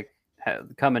don't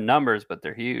come in numbers, but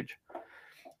they're huge.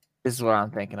 This is what I'm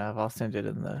thinking of. I'll send it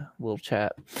in the little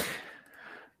chat.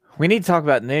 We need to talk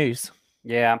about news.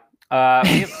 Yeah.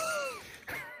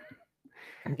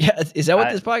 Yeah, is that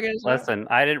what this podcast is? Listen,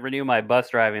 I didn't renew my bus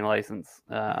driving license.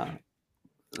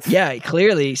 Yeah,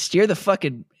 clearly steer the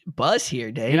fucking bus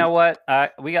here, Dave. You know what?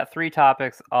 We got 3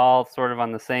 topics, all sort of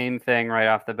on the same thing right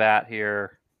off the bat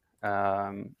here.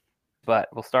 But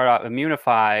we'll start out.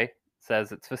 Immunify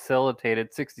says it's facilitated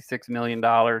 $66 million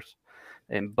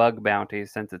in bug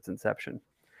bounties since its inception.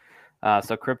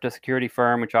 So crypto security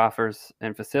firm, which offers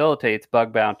and facilitates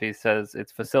bug bounties, says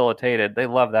it's facilitated. They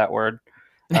love that word.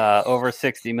 Over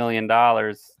 $60 million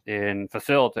in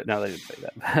facilitate. No, they didn't say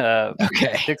that.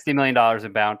 Okay. $60 million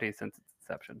in bounties since its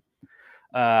inception.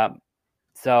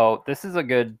 So this is a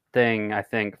good thing, I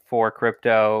think, for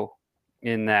crypto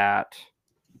in that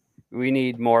we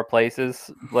need more places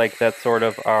like that sort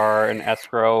of are an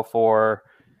escrow for,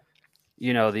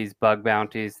 these bug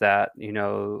bounties that,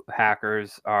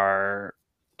 hackers are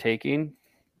taking.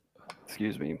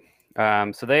 Excuse me.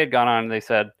 So they had gone on and they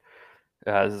said,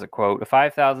 this is a quote, a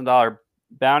 $5,000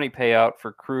 bounty payout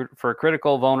for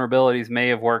critical vulnerabilities may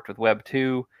have worked with Web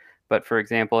 2, but for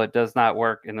example, it does not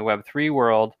work in the Web 3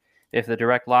 world. If the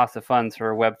direct loss of funds for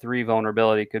a Web 3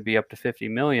 vulnerability could be up to $50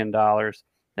 million,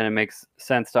 then it makes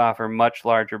sense to offer much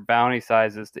larger bounty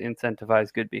sizes to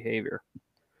incentivize good behavior.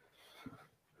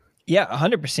 Yeah,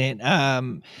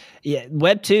 100%. Yeah,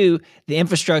 Web 2, the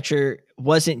infrastructure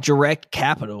wasn't direct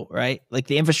capital, right? Like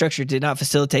the infrastructure did not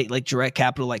facilitate like direct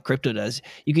capital like crypto does.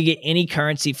 You could get any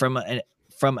currency from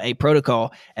a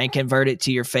protocol and convert it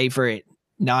to your favorite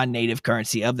non-native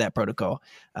currency of that protocol.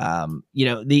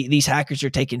 These hackers are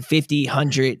taking 50,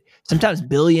 100, sometimes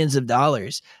billions of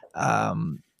dollars.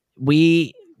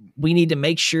 We need to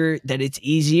make sure that it's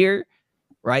easier,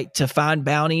 right, to find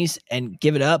bounties and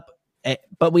give it up.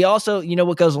 But we also,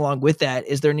 what goes along with that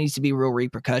is there needs to be real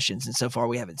repercussions. And so far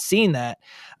we haven't seen that.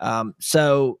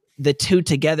 So the two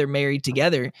together, married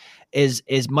together, is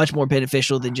much more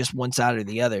beneficial than just one side or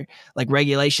the other. Like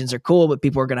regulations are cool, but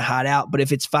people are going to hide out. But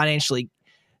if it's financially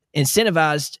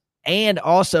incentivized and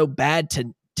also bad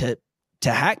to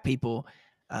hack people,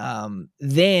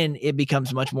 then it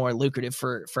becomes much more lucrative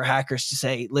for hackers to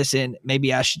say, listen,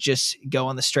 maybe I should just go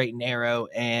on the straight and narrow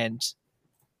and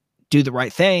do the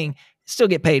right thing, still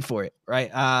get paid for it,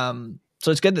 right?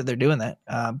 So it's good that they're doing that.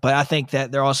 But I think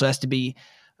that there also has to be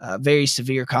very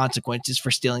severe consequences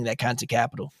for stealing that kinds of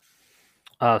capital.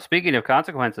 Speaking of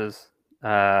consequences,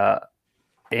 and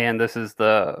this is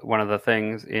one of the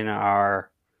things in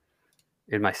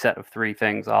my set of three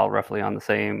things, all roughly on the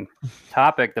same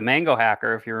topic. The Mango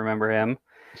hacker, if you remember him,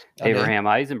 Abraham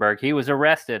Eisenberg, he was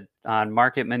arrested on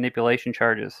market manipulation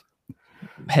charges.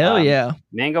 Hell yeah.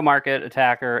 Mango market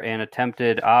attacker and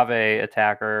attempted Aave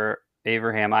attacker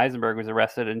Abraham Eisenberg was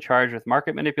arrested and charged with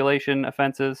market manipulation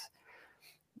offenses,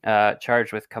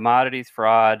 charged with commodities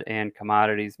fraud and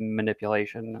commodities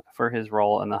manipulation for his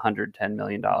role in the $110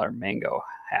 million Mango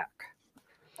hack.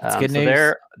 That's good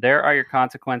news. There are your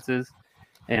consequences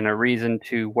and a reason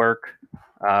to work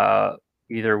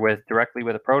either directly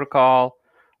with a protocol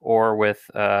or with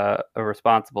a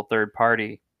responsible third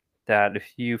party. That if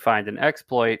you find an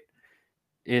exploit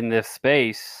in this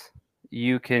space,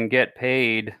 you can get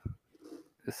paid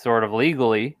sort of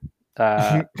legally,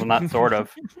 well, not sort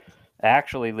of,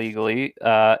 actually legally,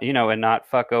 and not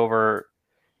fuck over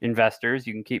investors.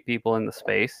 You can keep people in the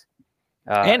space.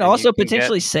 And also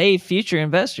potentially save future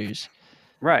investors.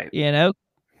 Right.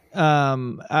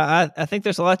 I think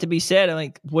there's a lot to be said. I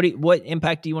mean, what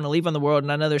impact do you want to leave on the world?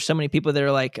 And I know there's so many people that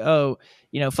are like, oh,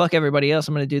 fuck everybody else.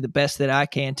 I'm going to do the best that I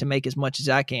can to make as much as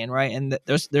I can, right? And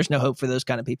there's no hope for those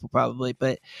kind of people probably.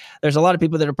 But there's a lot of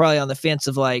people that are probably on the fence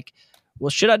of like, well,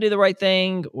 should I do the right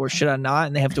thing or should I not?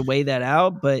 And they have to weigh that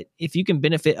out. But if you can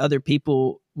benefit other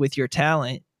people with your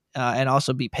talent and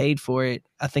also be paid for it,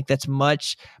 I think that's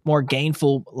much more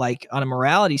gainful, like on a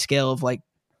morality scale of like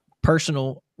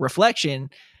personal reflection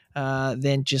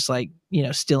than just like,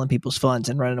 stealing people's funds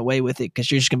and running away with it because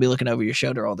you're just going to be looking over your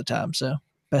shoulder all the time. So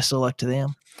best of luck to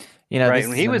them. Right.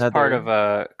 And he was part of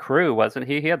a crew, wasn't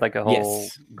he? He had like a whole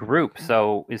group.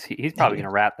 So he's probably going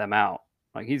to rat them out.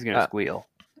 Like he's going to squeal.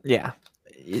 Yeah.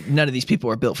 None of these people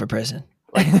are built for prison.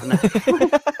 Like when,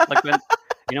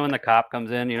 when the cop comes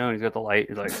in, and he's got the light,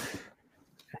 he's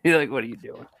like, what are you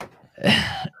doing?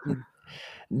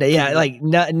 Yeah. Like,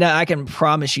 no, I can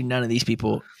promise you none of these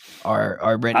people are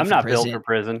ready for prison. I'm not built for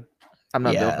prison. I'm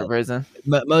not built for prison.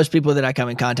 But most people that I come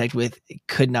in contact with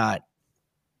could not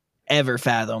ever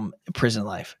fathom prison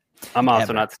life. I'm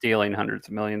also not stealing hundreds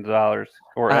of millions of dollars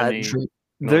or any.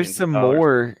 There's some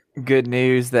more good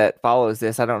news that follows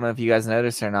this. I don't know if you guys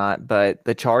noticed or not, but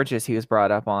the charges he was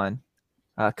brought up on,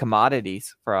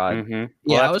 commodities fraud. Mm-hmm.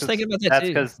 Yeah, I was thinking about that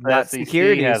too. That's because the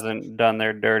SEC hasn't done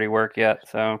their dirty work yet.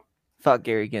 So fuck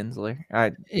Gary Gensler.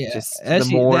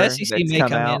 The SEC may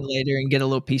come in later and get a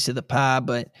little piece of the pie,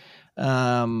 but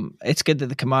it's good that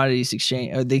the Commodities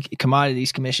Exchange or the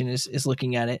Commodities Commission is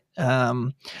looking at it.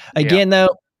 Though,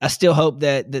 I still hope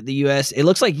that the U.S. It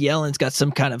looks like Yellen's got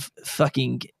some kind of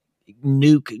fucking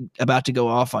nuke about to go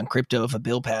off on crypto if a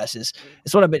bill passes.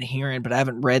 It's what I've been hearing, but I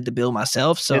haven't read the bill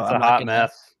myself. So it's a hot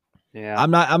mess. Yeah, I'm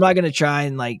not going to try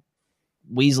and like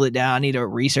weasel it down. I need to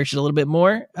research it a little bit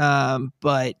more.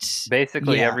 But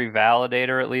basically, every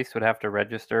validator at least would have to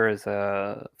register as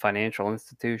a financial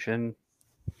institution,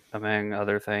 among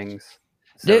other things.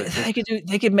 So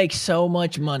they could make so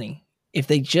much money if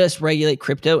they just regulate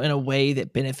crypto in a way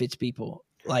that benefits people.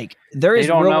 Like they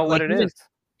don't know what it is.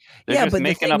 They're just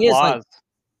making up laws.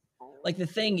 Like the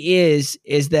thing is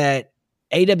that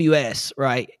AWS,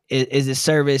 right, is a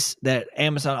service that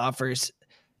Amazon offers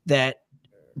that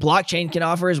blockchain can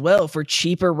offer as well for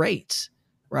cheaper rates.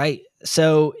 right?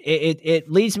 So it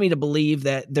leads me to believe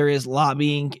that there is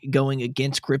lobbying going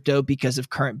against crypto because of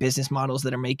current business models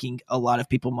that are making a lot of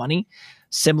people money,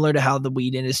 similar to how the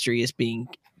weed industry is being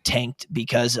tanked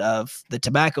because of the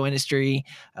tobacco industry,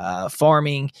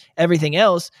 farming, everything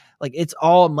else. Like, it's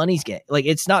all money's game. Like,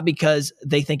 it's not because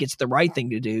they think it's the right thing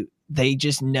to do. They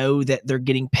just know that they're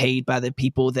getting paid by the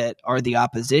people that are the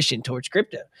opposition towards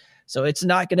crypto. So it's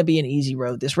not going to be an easy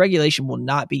road. This regulation will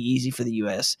not be easy for the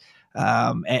U.S.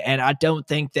 And I don't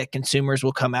think that consumers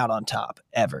will come out on top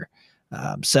ever.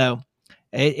 So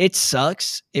it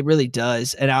sucks. It really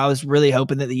does. And I was really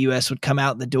hoping that the U.S. would come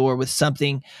out the door with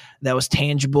something that was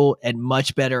tangible and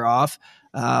much better off,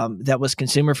 that was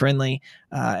consumer friendly,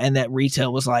 and that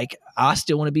retail was like, I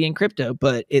still want to be in crypto.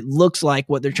 But it looks like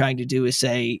what they're trying to do is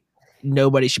say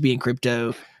nobody should be in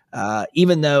crypto,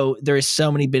 even though there is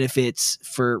so many benefits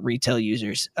for retail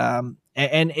users.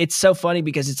 And it's so funny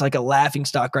because it's like a laughing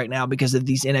stock right now because of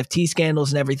these NFT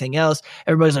scandals and everything else.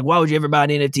 Everybody's like, why would you ever buy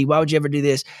an NFT? Why would you ever do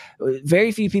this?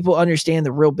 Very few people understand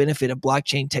the real benefit of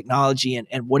blockchain technology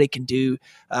and what it can do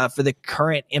for the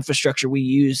current infrastructure we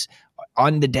use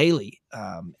on the daily.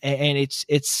 And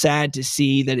it's sad to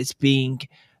see that it's being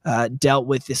dealt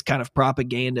with this kind of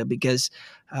propaganda, because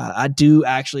I do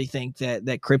actually think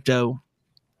that crypto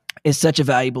is such a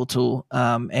valuable tool.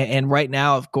 And right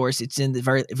now, of course, it's in the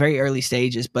very, very early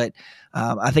stages, but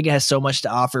I think it has so much to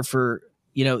offer for,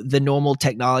 the normal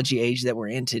technology age that we're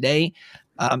in today,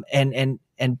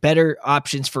 and better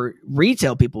options for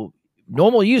retail people,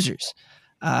 normal users.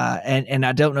 And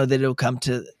I don't know that it'll come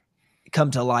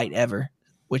to light ever,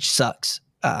 which sucks.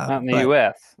 Not in the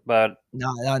U.S., but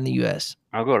not in the U.S.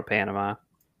 I'll go to Panama.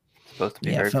 It's supposed to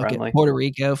be very friendly. It. Puerto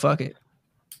Rico, fuck it.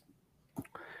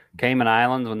 Cayman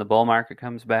Islands when the bull market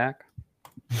comes back.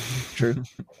 True.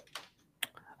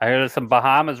 I hear there's some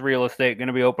Bahamas real estate going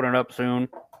to be opening up soon.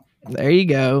 There you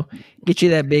go. Get you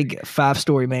that big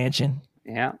 5-story mansion.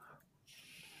 Yeah.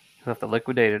 You'll have to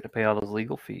liquidate it to pay all those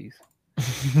legal fees.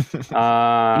 You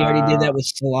already did that with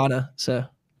Solana, so.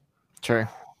 True.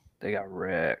 They got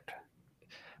wrecked.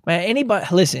 Man, anybody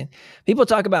listen, people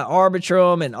talk about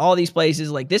Arbitrum and all these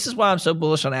places. Like, this is why I'm so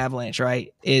bullish on Avalanche,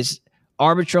 right? Is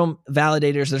Arbitrum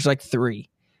validators, there's like 3.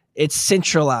 It's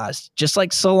centralized, just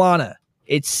like Solana.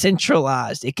 It's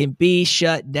centralized. It can be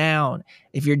shut down.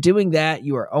 If you're doing that,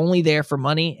 you are only there for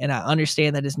money. And I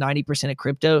understand that is 90% of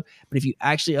crypto. But if you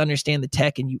actually understand the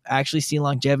tech and you actually see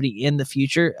longevity in the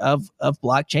future of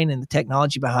blockchain and the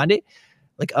technology behind it,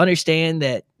 like, understand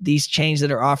that these chains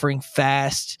that are offering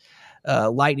fast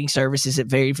lightning services at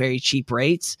very, very cheap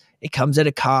rates, it comes at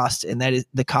a cost, and that is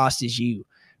the cost is you,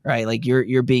 right? Like,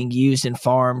 you're being used and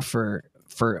farmed for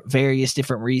various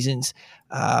different reasons.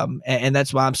 And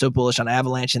that's why I'm so bullish on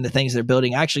Avalanche and the things they're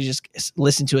building. I actually just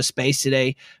listened to a space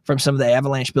today from some of the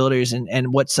Avalanche builders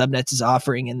and what Subnets is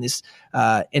offering in this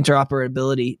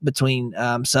interoperability between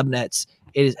subnets.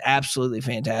 It is absolutely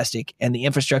fantastic. And the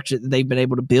infrastructure that they've been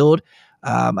able to build,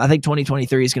 I think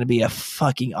 2023 is going to be a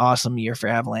fucking awesome year for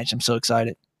Avalanche. I'm so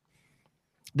excited.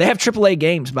 They have AAA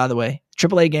games, by the way.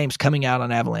 AAA games coming out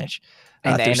on Avalanche.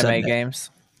 And anime Subnet.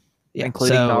 Games, yeah,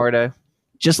 including Naruto.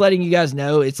 Just letting you guys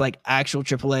know, it's like actual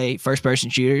AAA first-person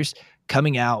shooters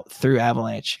coming out through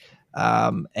Avalanche.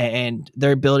 And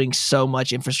they're building so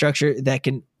much infrastructure that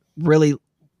can really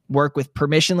work with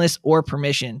permissionless or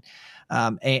permission.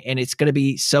 And it's going to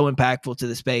be so impactful to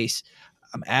the space.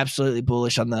 I'm absolutely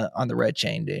bullish on the red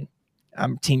chain, dude.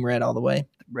 I'm team red all the way.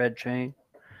 Red chain,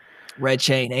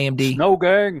 AMD. Snow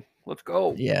gang, let's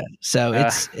go. Yeah. So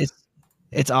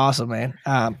it's awesome, man.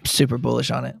 I'm super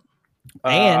bullish on it.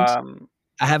 And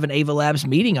I have an Ava Labs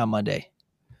meeting on Monday,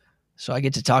 so I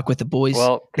get to talk with the boys.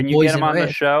 Well, can you get them on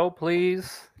the show,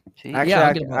 please? Jeez.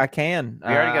 Actually, I can.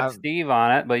 We already got Steve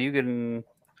on it, but you can.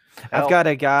 I've got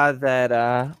a guy that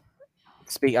I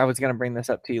was going to bring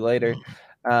this up to you later.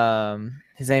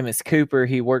 His name is Cooper.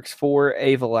 He works for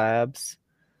Ava Labs.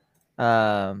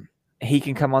 He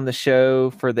can come on the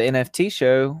show for the NFT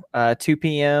show, 2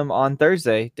 p.m. on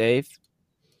Thursday, Dave,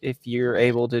 if you're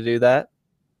able to do that.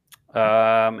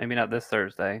 Maybe not this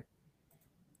Thursday.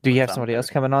 Do you have somebody else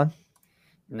coming on?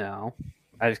 No,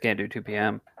 I just can't do 2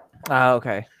 p.m.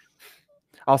 Okay.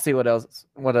 I'll see what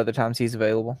other times he's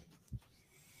available.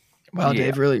 Wow, yeah.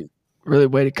 Dave, really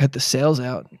way to cut the sales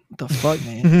out. What the fuck,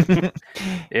 man?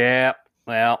 Yeah.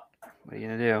 Well, what are you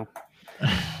gonna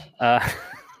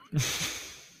do?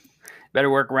 Better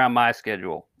work around my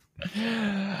schedule.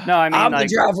 No, I mean, I'm the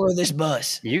driver of this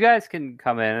bus. You guys can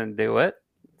come in and do it.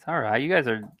 It's all right. You guys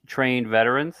are trained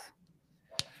veterans.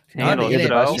 You're the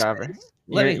bus driver.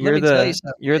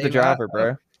 You're the driver,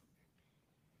 bro.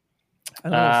 I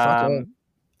don't know.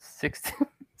 16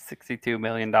 $62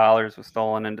 million was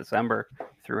stolen in December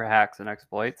through hacks and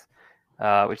exploits,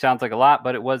 which sounds like a lot,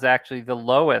 but it was actually the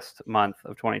lowest month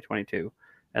of 2022.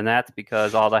 And that's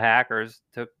because all the hackers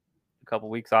took a couple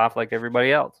weeks off like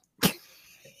everybody else.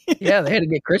 Yeah, they had to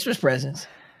get Christmas presents.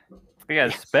 We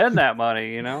got to spend that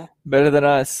money, you know? Better than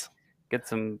us. Get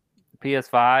some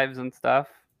PS5s and stuff.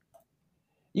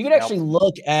 You can actually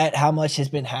look at how much has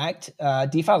been hacked.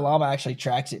 DeFi Llama actually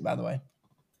tracks it, by the way.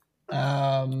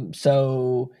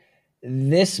 So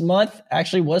this month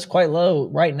actually was quite low.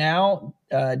 Right now,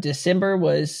 December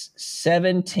was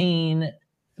 17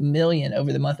 million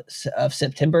over the month of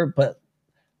September, but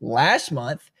last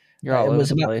month it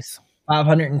was about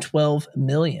 512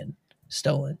 million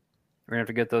stolen. We're going to have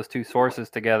to get those two sources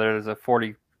together. There's a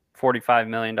 $45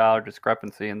 million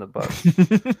discrepancy in the book.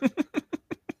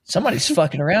 Somebody's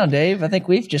fucking around, Dave. I think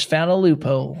we've just found a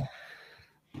loophole.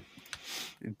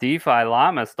 DeFi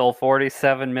Llama stole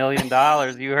 $47 million.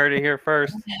 You heard it here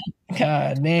first.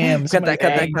 God damn. Cut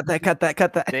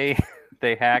that.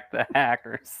 They hacked the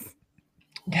hackers.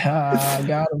 Got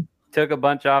them. Took a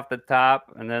bunch off the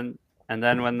top, and then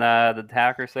when the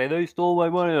hackers say they stole my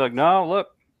money, they're like, no, look.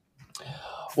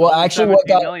 Well, actually, what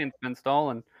million's been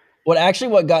stolen. What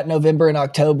got November and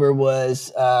October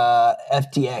was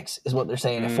FTX is what they're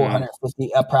saying. At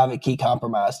 450, a private key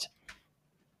compromised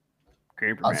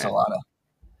on Solana.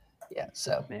 Yeah,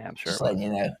 so yeah, I'm sure. Just letting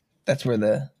you know, that's where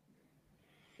the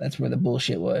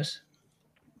bullshit was.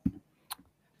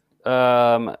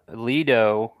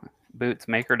 Lido boots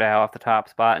MakerDAO off the top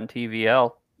spot in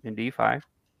TVL in DeFi.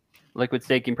 Liquid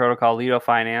staking protocol Lido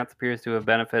Finance appears to have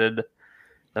benefited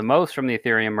the most from the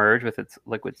Ethereum merge with its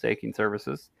liquid staking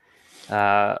services.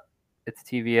 Its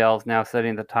TVL is now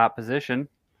sitting in the top position.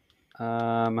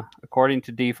 According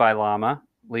to DeFi Llama,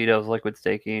 Lido's liquid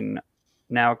staking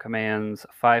now commands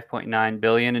 5.9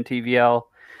 billion in TVL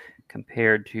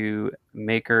compared to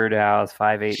MakerDAO's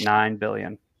 5.89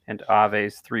 billion and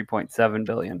Aave's 3.7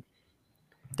 billion.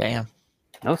 Damn.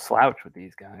 No slouch with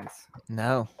these guys.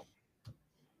 No.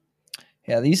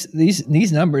 Yeah,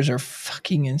 these numbers are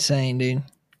fucking insane, dude.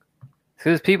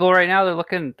 Because people right now they're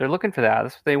looking for that.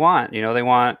 That's what they want. You know, they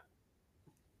want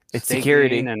it's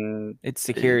security and it's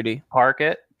security. Park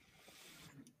it.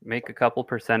 Make a couple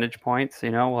percentage points, you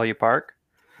know, while you park.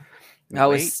 I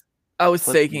was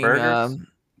taking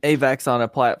AVAX on a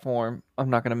platform. I'm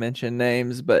not going to mention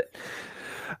names, but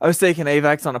I was taking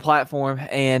AVAX on a platform,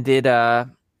 and they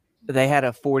had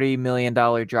a $40 million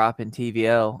drop in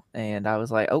TVL, and I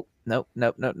was like, oh, nope.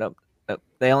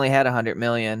 They only had 100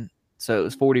 million, so it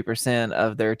was 40%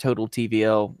 of their total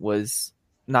TVL was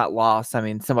not lost. I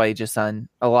mean,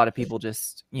 a lot of people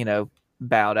just,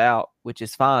 bowed out, which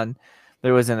is fine.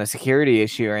 There wasn't a security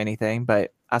issue or anything,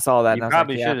 but I saw that. You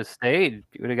probably should have stayed.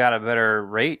 You would have got a better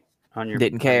rate on your.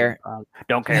 Didn't care.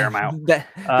 Don't care, I'm out. that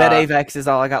AVAX is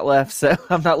all I got left, so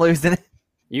I'm not losing it.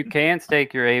 You can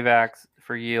stake your AVAX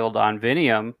for yield on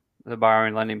Vinium, the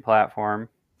borrowing lending platform,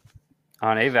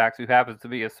 on AVAX, who happens to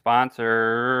be a sponsor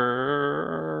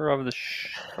of the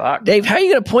fuck. Dave, how are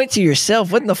you going to point to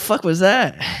yourself? What in the fuck was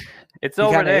that? It's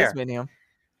over there. Vinium.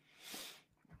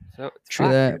 So it's true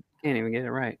that. Can't even get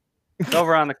it right. It's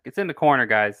over it's in the corner,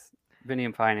 guys.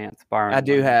 Vinium Finance borrowing. I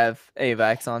do have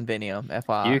AVAX on Vinium,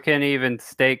 FYI. You can even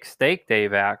staked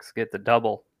AVAX, get the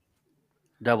double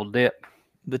dip.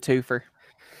 The twofer.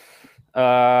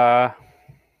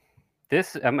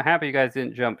 I'm happy you guys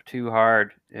didn't jump too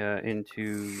hard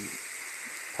into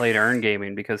play to earn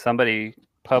gaming, because somebody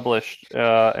published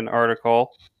an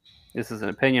article. This is an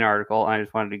opinion article. I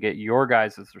just wanted to get your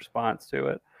guys' response to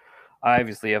it. I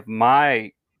obviously have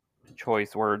my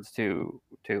choice words to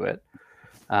it.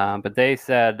 But they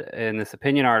said in this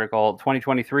opinion article,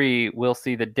 2023 will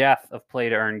see the death of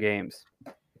play-to-earn games.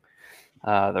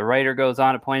 The writer goes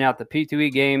on to point out that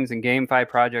P2E games and GameFi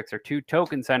projects are too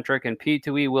token-centric, and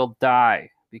P2E will die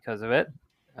because of it.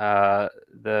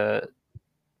 The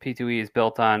P2E is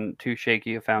built on too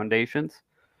shaky of foundations,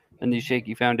 and these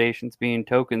shaky foundations being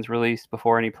tokens released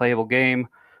before any playable game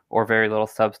or very little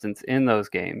substance in those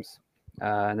games.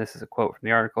 And this is a quote from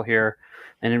the article here.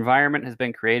 An environment has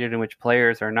been created in which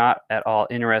players are not at all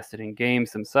interested in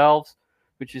games themselves,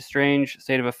 which is a strange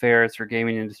state of affairs for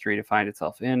gaming industry to find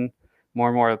itself in. More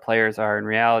and more of the players are in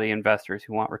reality investors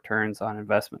who want returns on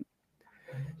investment.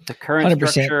 The current 100%.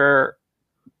 structure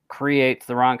creates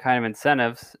the wrong kind of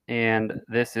incentives, and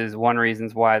this is one reason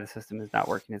why the system is not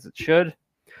working as it should.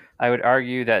 I would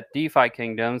argue that DeFi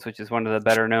Kingdoms, which is one of the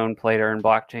better known play-to-earn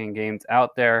blockchain games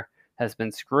out there, has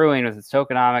been screwing with its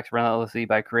tokenomics relentlessly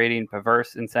by creating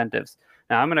perverse incentives.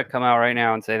 Now, I'm going to come out right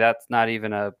now and say that's not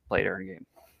even a play-to-earn game.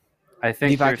 I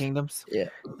think DeFi Kingdoms? Yeah.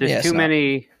 There's too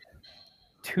many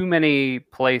too many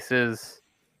places.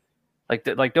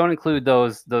 Like don't include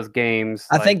those games.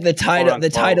 I think the title quote, the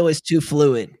title is too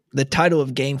fluid. The title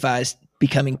of GameFi is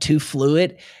becoming too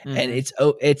fluid, and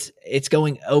it's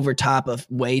going over top of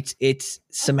weights. It's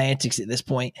semantics at this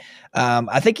point.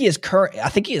 I think he is I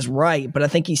think he is right, but I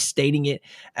think he's stating it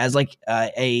as like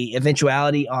a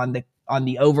eventuality on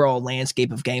the overall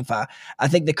landscape of GameFi. I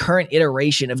think the current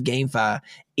iteration of GameFi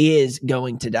is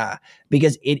going to die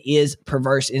because it is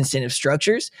perverse incentive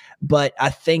structures. But I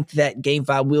think that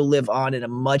GameFi will live on in a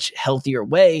much healthier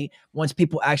way once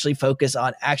people actually focus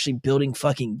on actually building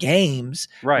fucking games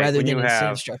rather when than you incentive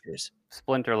have structures.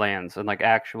 Splinterlands and like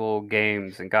actual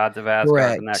games and Gods of Asgard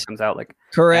Correct. when that comes out, like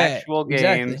Correct. actual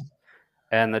Exactly. games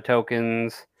and the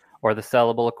tokens or the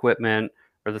sellable equipment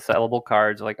or the sellable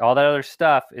cards, like all that other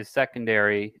stuff is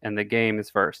secondary and the game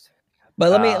is first. But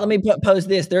let me pose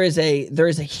this: there is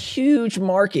a huge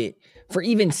market for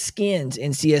even skins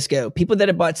in CS:GO. People that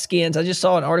have bought skins. I just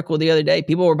saw an article the other day.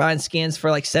 People were buying skins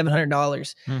for like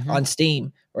 $700 on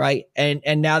Steam, right?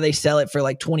 And now they sell it for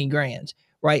like 20 grand,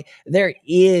 right? There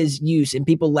is use, and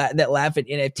people that laugh at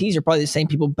NFTs are probably the same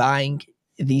people buying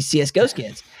these CS:GO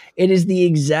skins. It is the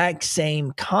exact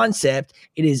same concept.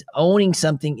 It is owning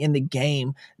something in the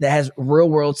game that has real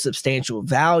world substantial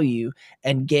value,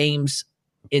 and games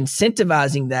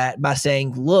incentivizing that by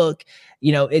saying, look,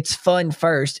 it's fun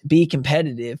first, be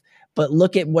competitive, but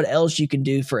look at what else you can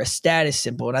do for a status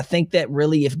symbol. And I think that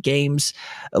really, if games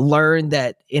learn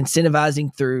that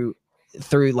incentivizing through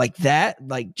like that,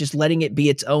 like just letting it be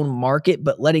its own market,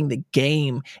 but letting the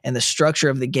game and the structure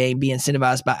of the game be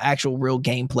incentivized by actual real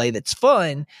gameplay that's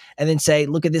fun, and then say,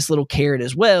 look at this little carrot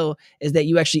as well, is that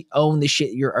you actually own the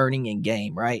shit you're earning in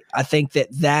game, right? I think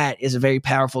that is a very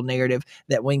powerful narrative,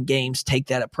 that when games take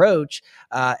that approach,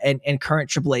 and current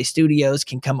AAA studios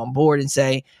can come on board and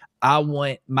say, I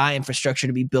want my infrastructure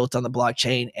to be built on the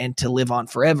blockchain and to live on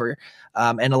forever,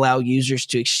 and allow users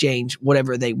to exchange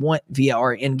whatever they want via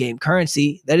our in-game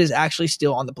currency that is actually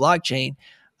still on the blockchain.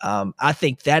 I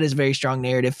think that is a very strong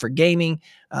narrative for gaming,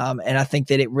 and I think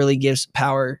that it really gives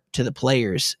power to the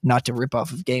players, not to rip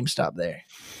off of GameStop there.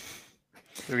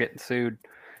 We're getting sued.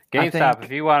 GameStop,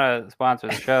 if you want to sponsor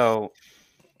the show,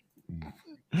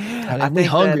 I mean, we're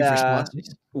hungry for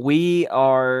sponsors. We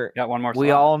are. Got one more.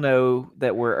 We all know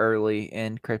that we're early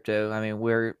in crypto. I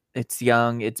mean, it's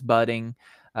young, it's budding,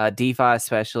 DeFi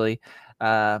especially.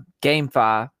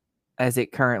 GameFi, as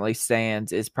it currently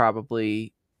stands, is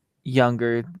probably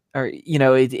younger, or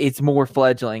it's more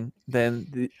fledgling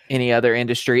than any other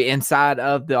industry inside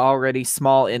of the already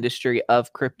small industry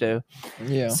of crypto.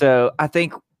 Yeah. So I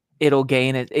think it'll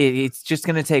gain it. It's just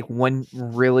going to take one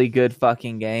really good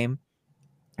fucking game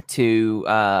to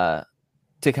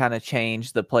kind of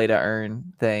change the play to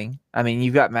earn thing. I mean,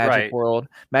 you've got Magic World.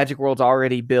 Magic World's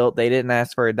already built. They didn't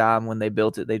ask for a dime when they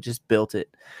built it. They just built it.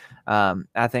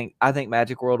 I think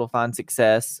Magic World will find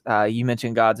success. You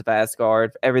mentioned Gods of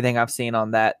Asgard. Everything I've seen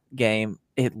on that game,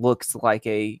 it looks like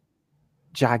a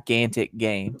gigantic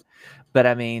game. But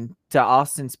I mean, to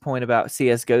Austin's point about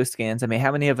CS:GO skins, I mean,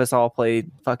 how many of us all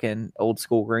played fucking old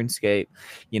school RuneScape?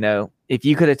 If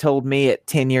you could have told me at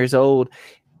 10 years old,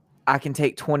 I can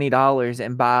take $20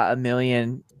 and buy 1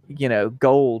 million,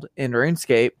 gold in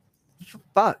RuneScape.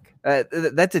 Fuck,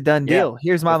 that's a done deal.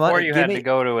 Here's my money. Before you had to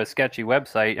go to a sketchy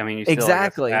website. I mean, you still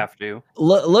have to.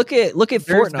 Look at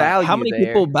Fortnite. How many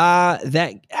people buy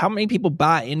that? How many people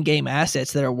buy in-game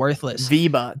assets that are worthless?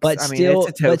 V-Bucks, but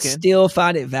still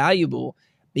find it valuable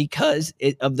because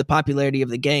of the popularity of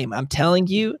the game. I'm telling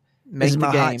you, this is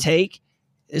my hot take.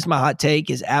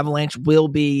 Is Avalanche will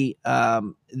be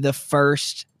the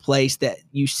first place that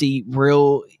you see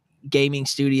real gaming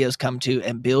studios come to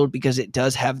and build, because it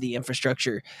does have the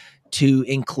infrastructure to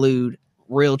include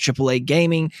real AAA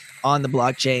gaming on the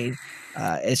blockchain.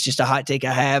 It's just a hot take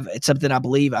I have. It's something I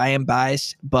believe. I am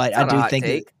biased, but I do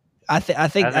think I think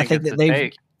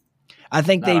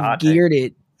they've geared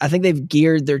it. I think they've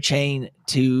geared their chain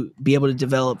to be able to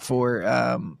develop for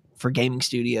gaming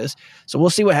studios. So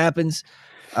we'll see what happens.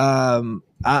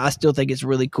 I still think it's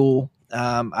really cool.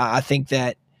 I think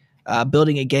that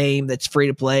building a game that's free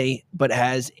to play but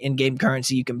has in-game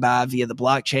currency you can buy via the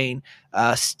blockchain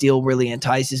still really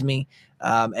entices me,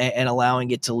 and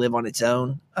allowing it to live on its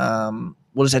own.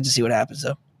 We'll just have to see what happens,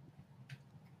 though.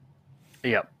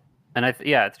 Yep. And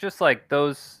it's just like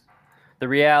those. The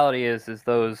reality is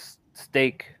those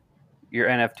stake your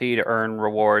NFT to earn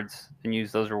rewards and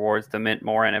use those rewards to mint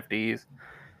more NFTs,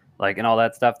 like, and all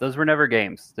that stuff. Those were never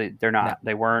games. They're not. No.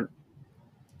 They weren't.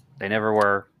 They never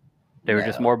were. They were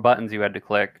just more buttons you had to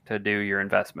click to do your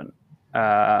investment.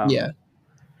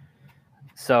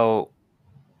 So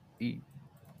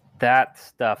that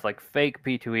stuff, like fake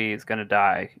P2E, is gonna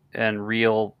die, and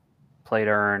real play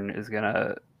to earn is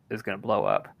gonna blow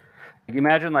up. Like,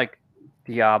 imagine like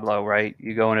Diablo, right?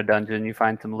 You go in a dungeon, you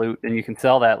find some loot, and you can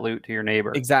sell that loot to your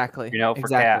neighbor. Exactly. For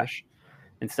cash,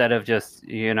 instead of just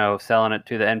selling it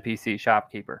to the NPC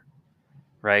shopkeeper,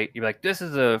 right? You're like, this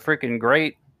is a freaking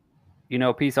great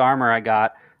piece of armor I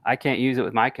got. I can't use it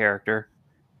with my character,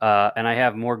 and I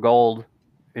have more gold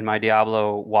in my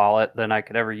Diablo wallet than I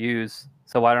could ever use.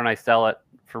 So why don't I sell it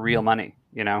for real money?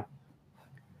 And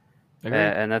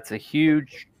that's a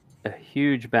huge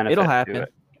benefit. It'll happen. To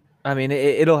it. I mean,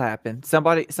 it'll happen.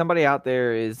 Somebody out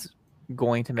there is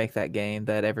going to make that game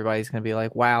that everybody's going to be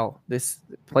like, wow, this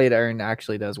play to earn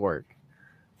actually does work.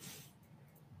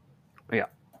 Yeah.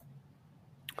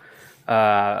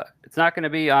 It's not going to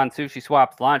be on Sushi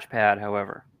Swap's launchpad,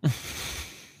 however.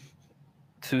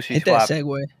 Sushi Hit Swap. that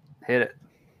segue. Hit it.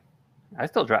 I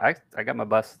still drive. I got my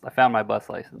bus. I found my bus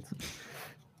license.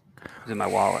 It's in my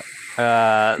wallet.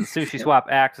 Sushi Swap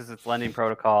acts as its lending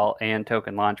protocol and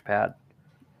token launchpad.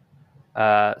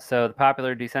 So the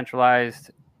popular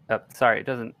decentralized. Sorry, it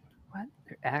doesn't. What?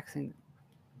 They're axing.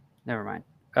 Never mind.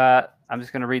 I'm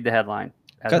just going to read the headline.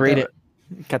 Read it.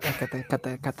 Cut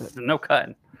that. There's no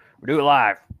cutting. We'll do it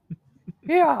live.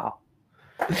 Yeah.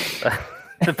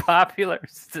 The popular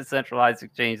decentralized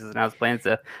exchange has announced plans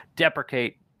to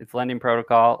deprecate its lending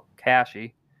protocol,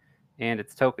 Kashi, and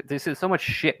its token. There's so much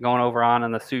shit going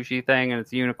on the sushi thing, and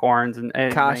its unicorns and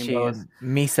Kashi rainbows. and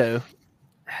miso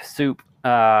soup.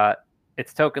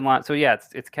 Its token launch. So yeah,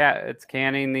 it's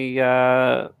canning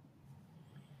the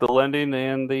lending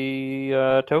and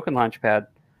the token launchpad.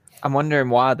 I'm wondering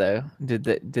why though. Did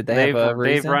they have a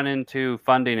reason? They've run into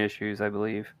funding issues, I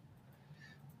believe.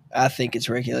 I think it's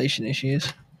regulation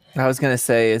issues. I was gonna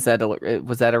say,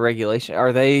 was that a regulation?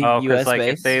 Are they U.S. like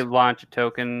based? If they launch a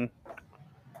token,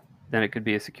 then it could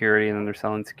be a security, and then they're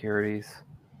selling securities.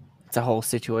 It's a whole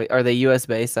situation. Are they U.S.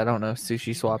 based? I don't know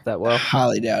Sushi Swap that well.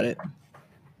 Highly doubt it.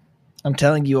 I'm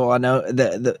telling you all, I know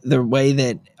the way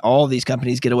that all these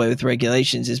companies get away with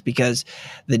regulations is because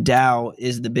the DAO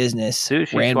is the business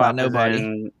Sushi ran Swap by nobody. Is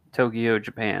in Tokyo,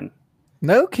 Japan.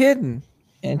 No kidding.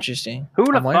 Interesting. Who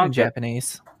would have learning thunk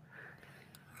Japanese?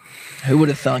 Who would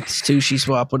have thunk Sushi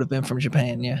Swap would have been from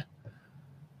Japan? Yeah.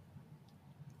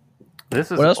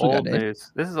 This is What else we old got, Dave?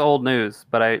 news. This is old news,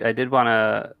 but I did want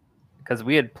to, because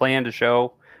we had planned a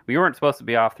show. We weren't supposed to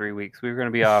be off 3 weeks. We were going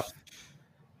to be off.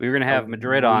 We were going to have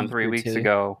Madrid on 3 weeks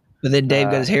ago. But then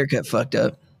Dave got his haircut fucked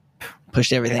up.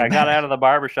 Pushed everything I back. got out of the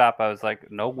barbershop. I was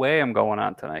like, no way I'm going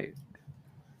on tonight.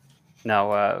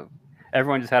 No,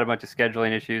 everyone just had a bunch of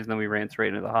scheduling issues, and then we ran straight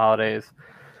into the holidays.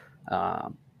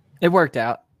 It worked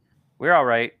out. We're all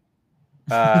right.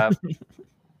 The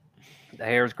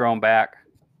hair's grown back.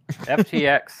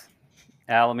 FTX,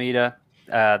 Alameda,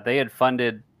 they had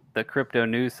funded the crypto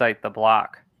news site, The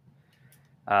Block.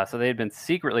 So they had been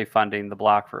secretly funding The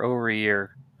Block for over a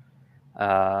year.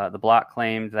 The Block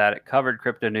claimed that it covered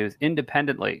crypto news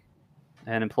independently,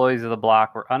 and employees of The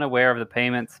Block were unaware of the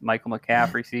payments. Michael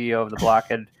McCaffrey, CEO of The Block,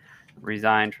 had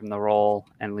resigned from the role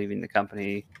and leaving the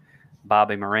company.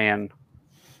 Bobby Moran,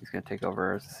 he's going to take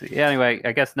over as the CEO. Yeah, anyway,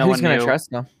 I guess no Who's one knew. going to trust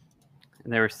them?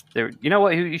 And there, you know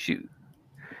what? You should.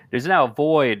 There's now a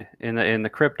void in the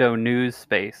crypto news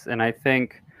space, and I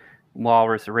think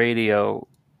Walrus Radio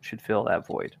should fill that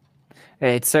void.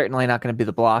 It's certainly not going to be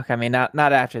The Block. I mean, not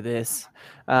after this.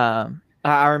 I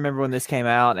remember when this came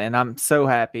out, and I'm so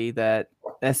happy that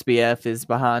SBF is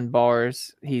behind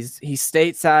bars. He's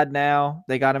stateside now.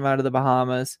 They got him out of the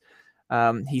Bahamas.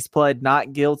 He's pled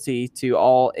not guilty to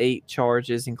all 8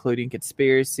 charges, including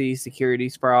conspiracy,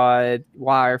 securities fraud,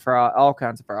 wire fraud, all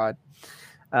kinds of fraud.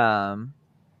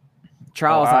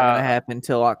 Trial's not going to happen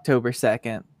until October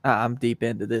 2nd. I'm deep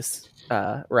into this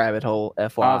rabbit hole,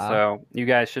 FYI. Also, you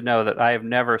guys should know that I have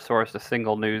never sourced a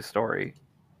single news story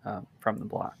from The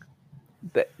Block.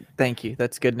 Thank you.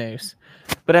 That's good news.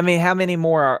 But I mean, how many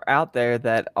more are out there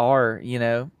that are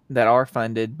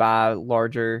funded by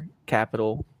larger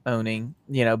capital owning?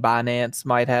 Binance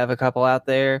might have a couple out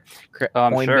there.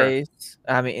 Coinbase. Sure.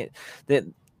 I mean,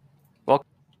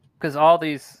 because all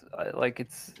these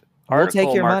it's article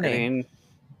take your marketing, money.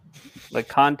 Like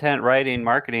content writing,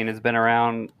 marketing has been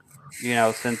around,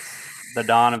 since the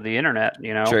dawn of the internet.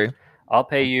 True. I'll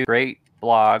pay you a great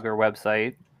blog or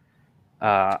website.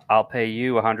 I'll pay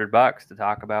you $100 to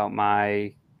talk about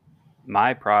my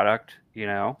product,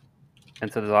 and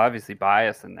so there's obviously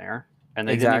bias in there, and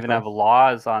they didn't even have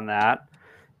laws on that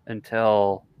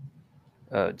until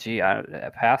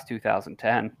past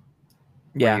 2010.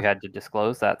 Yeah, you had to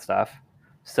disclose that stuff.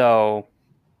 So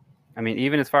I mean,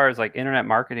 even as far as like internet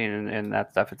marketing and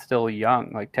that stuff, it's still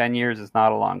young. Like 10 years is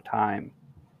not a long time.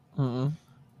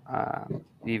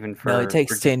 Even for No, it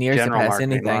takes for 10 years to general pass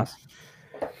marketing anything, laws.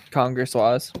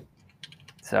 Congress-wise.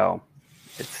 So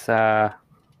it's If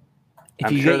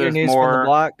I'm you sure get your there's news from more- the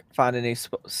block, find a new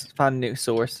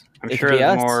source. I'm It sure could be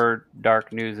there's us. more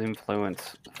dark news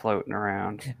influence floating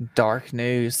around. Dark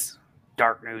news.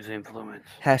 Dark news influence.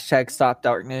 Hashtag stop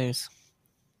dark news.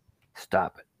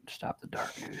 Stop it. Stop the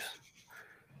dark news.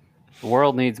 The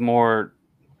world needs more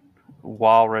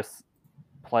walrus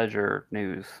pleasure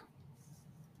news.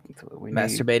 That's what we need.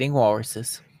 Masturbating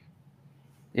walruses.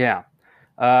 Yeah.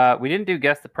 We didn't do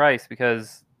guess the price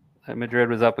because Madrid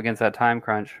was up against that time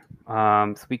crunch.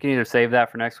 So we can either save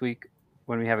that for next week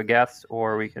when we have a guest,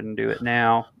 or we can do it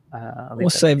now. We'll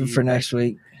save it for next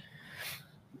week.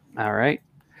 All right.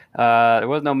 There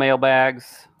was no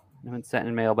mailbags. No one sent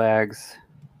in mailbags.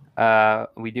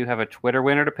 We do have a Twitter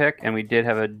winner to pick, and we did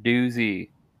have a doozy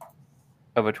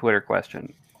of a Twitter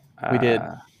question. We did.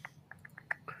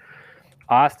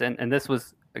 Austin, and this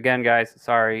was, again, guys,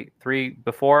 sorry,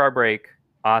 before our break,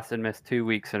 Austin missed 2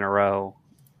 weeks in a row.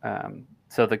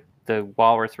 So the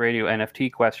Walrus Radio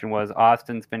NFT question was,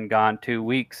 Austin's been gone 2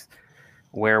 weeks.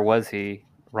 Where was he?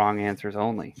 Wrong answers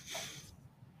only.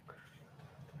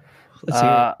 Let's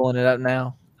hear it. Pulling it up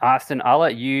now. Austin, I'll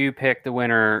let you pick the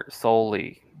winner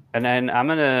solely. And then I'm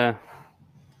not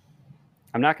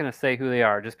going to say who they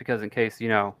are just because in case,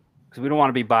 because we don't want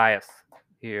to be biased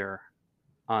here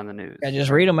on the news. Yeah,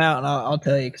 just read them out and I'll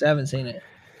tell you because I haven't seen it.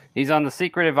 He's on the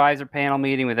secret advisor panel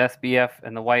meeting with SBF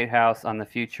and the White House on the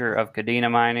future of Cadena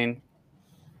mining,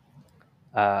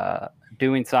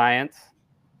 doing science.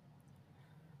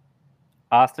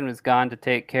 Austin was gone to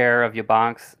take care of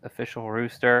Yabank's official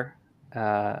rooster, in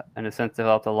a sense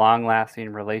developed a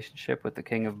long-lasting relationship with the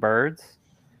king of birds.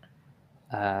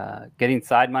 Getting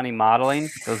side money modeling.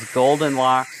 Those golden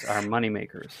locks are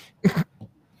moneymakers.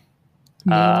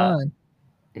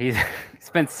 He's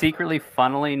been secretly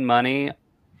funneling money.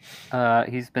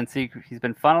 He's been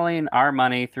funneling our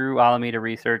money through Alameda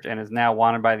Research and is now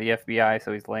wanted by the FBI,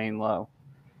 so he's laying low.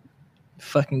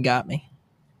 Fucking got me.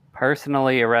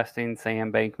 Personally arresting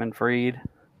Sam Bankman-Fried.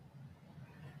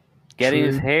 Getting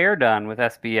his hair done with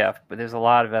SBF, but there's a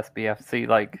lot of SBF. See,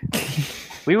 like,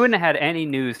 we wouldn't have had any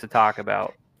news to talk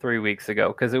about 3 weeks ago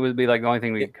because it would be like the only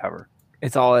thing we could cover.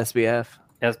 It's all SBF.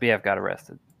 SBF got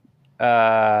arrested.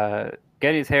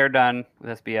 Getting his hair done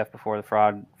with SBF before the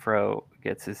fraud fro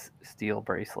gets his steel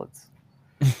bracelets.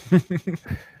 Gets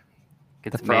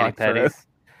the mani petties.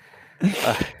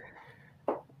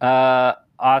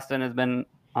 Austin has been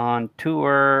on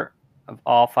tour of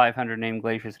all 500 named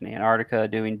glaciers in Antarctica,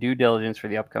 doing due diligence for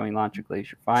the upcoming launch of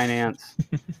Glacier Finance.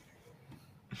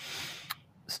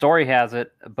 Story has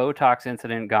it, a Botox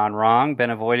incident gone wrong. Been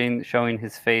avoiding showing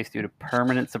his face due to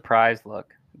permanent surprise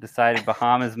look. Decided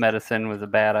Bahamas medicine was a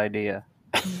bad idea.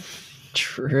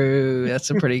 True. That's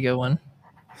a pretty good one.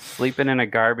 Sleeping in a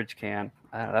garbage can.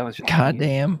 That was just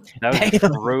goddamn. That was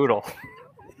just brutal.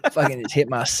 Fucking just hit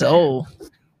my soul.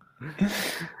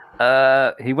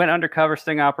 He went undercover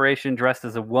sting operation dressed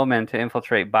as a woman to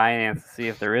infiltrate Binance to see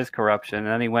if there is corruption. And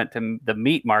then he went to the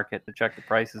meat market to check the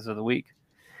prices of the week.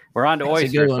 We're on to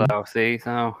oysters, though. See,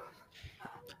 so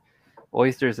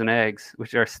oysters and eggs,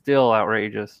 which are still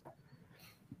outrageous.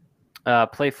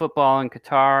 Play football in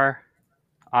Qatar.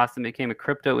 Austin became a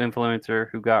crypto influencer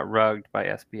who got rugged by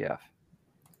SBF.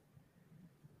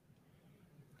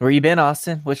 Where you been,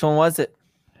 Austin? Which one was it?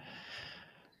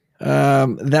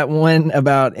 That one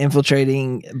about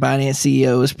infiltrating Binance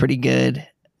CEO was pretty good.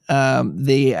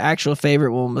 The actual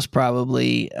favorite one was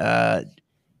probably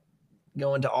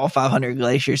going to all 500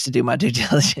 glaciers to do my due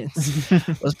diligence.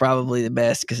 Was probably the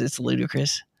best because it's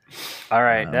ludicrous. All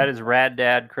right, that is Rad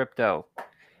Dad Crypto.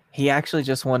 He actually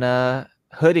just won a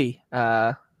hoodie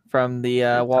from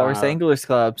the Walrus Anglers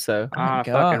Club. So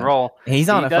fucking roll. He's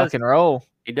on a fucking roll.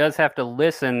 He does have to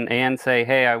listen and say,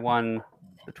 "Hey, I won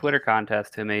the Twitter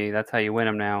contest to me." That's how you win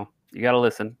them now. You got to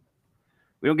listen.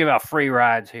 We don't give out free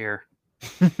rides here.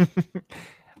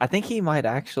 I think he might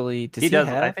actually. He does.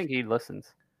 I think he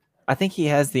listens. I think he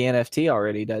has the NFT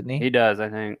already, doesn't he? He does, I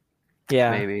think.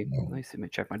 Yeah. Maybe. Let me see. Let me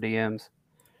check my DMs.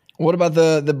 What about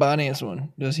the Binance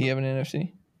one? Does he have an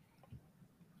NFT?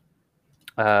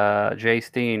 Jay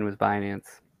Steen was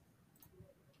Binance.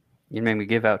 You made me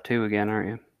give out 2 again, aren't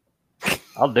you?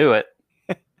 I'll do it.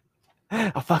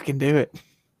 I'll fucking do it.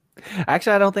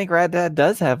 Actually, I don't think Rad Dad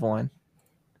does have one.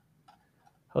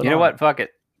 Hold on. What? Fuck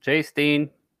it. Jay Steen,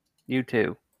 you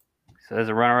too. So as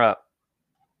a runner-up,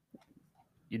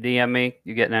 you DM me,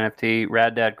 you get an NFT.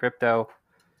 Rad Dad Crypto,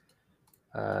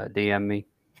 DM me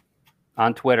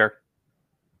on Twitter.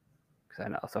 because I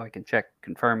know, so I can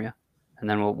confirm you, and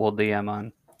then we'll DM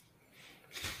on.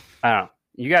 I don't know.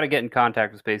 You got to get in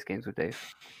contact with Space Games with Dave,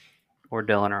 or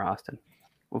Dylan, or Austin.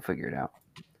 We'll figure it out.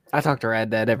 I talk to Rad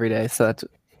Dad every day, so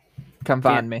come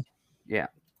find me. Yeah,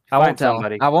 I won't tell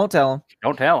him. I won't tell him.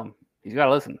 Don't tell him. He's got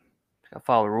to listen. He's got to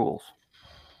follow the rules.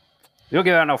 You don't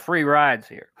give out no free rides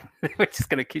here. We're just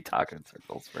gonna keep talking in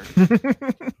circles.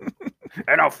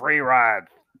 There no free rides.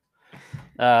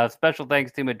 Special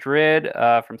thanks to Madrid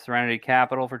from Serenity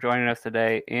Capital for joining us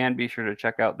today, and be sure to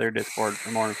check out their Discord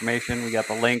for more information. We got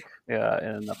the link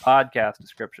in the podcast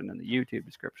description and the YouTube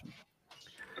description.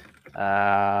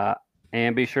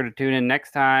 And be sure to tune in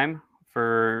next time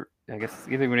for, I guess,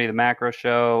 either going to be the macro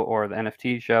show or the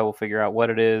NFT show. We'll figure out what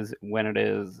it is, when it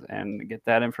is, and get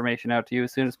that information out to you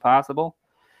as soon as possible.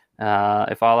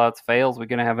 If all else fails, we're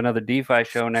going to have another DeFi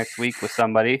show next week with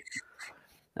somebody.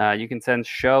 You can send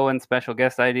show and special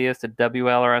guest ideas to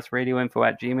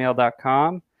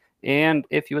WLRSradioinfo@gmail.com. And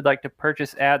if you would like to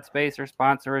purchase ad space or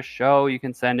sponsor a show, you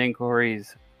can send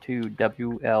inquiries to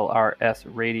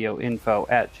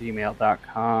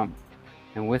WLRSradioinfo@gmail.com.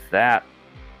 And with that,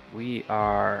 we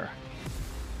are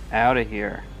out of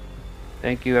here.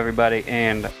 Thank you, everybody,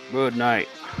 and good night.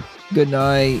 Good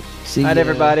night. See Night, ya.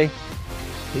 everybody.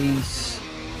 Peace.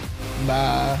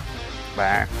 Bye.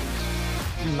 Bye.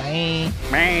 Bye.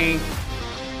 Bye.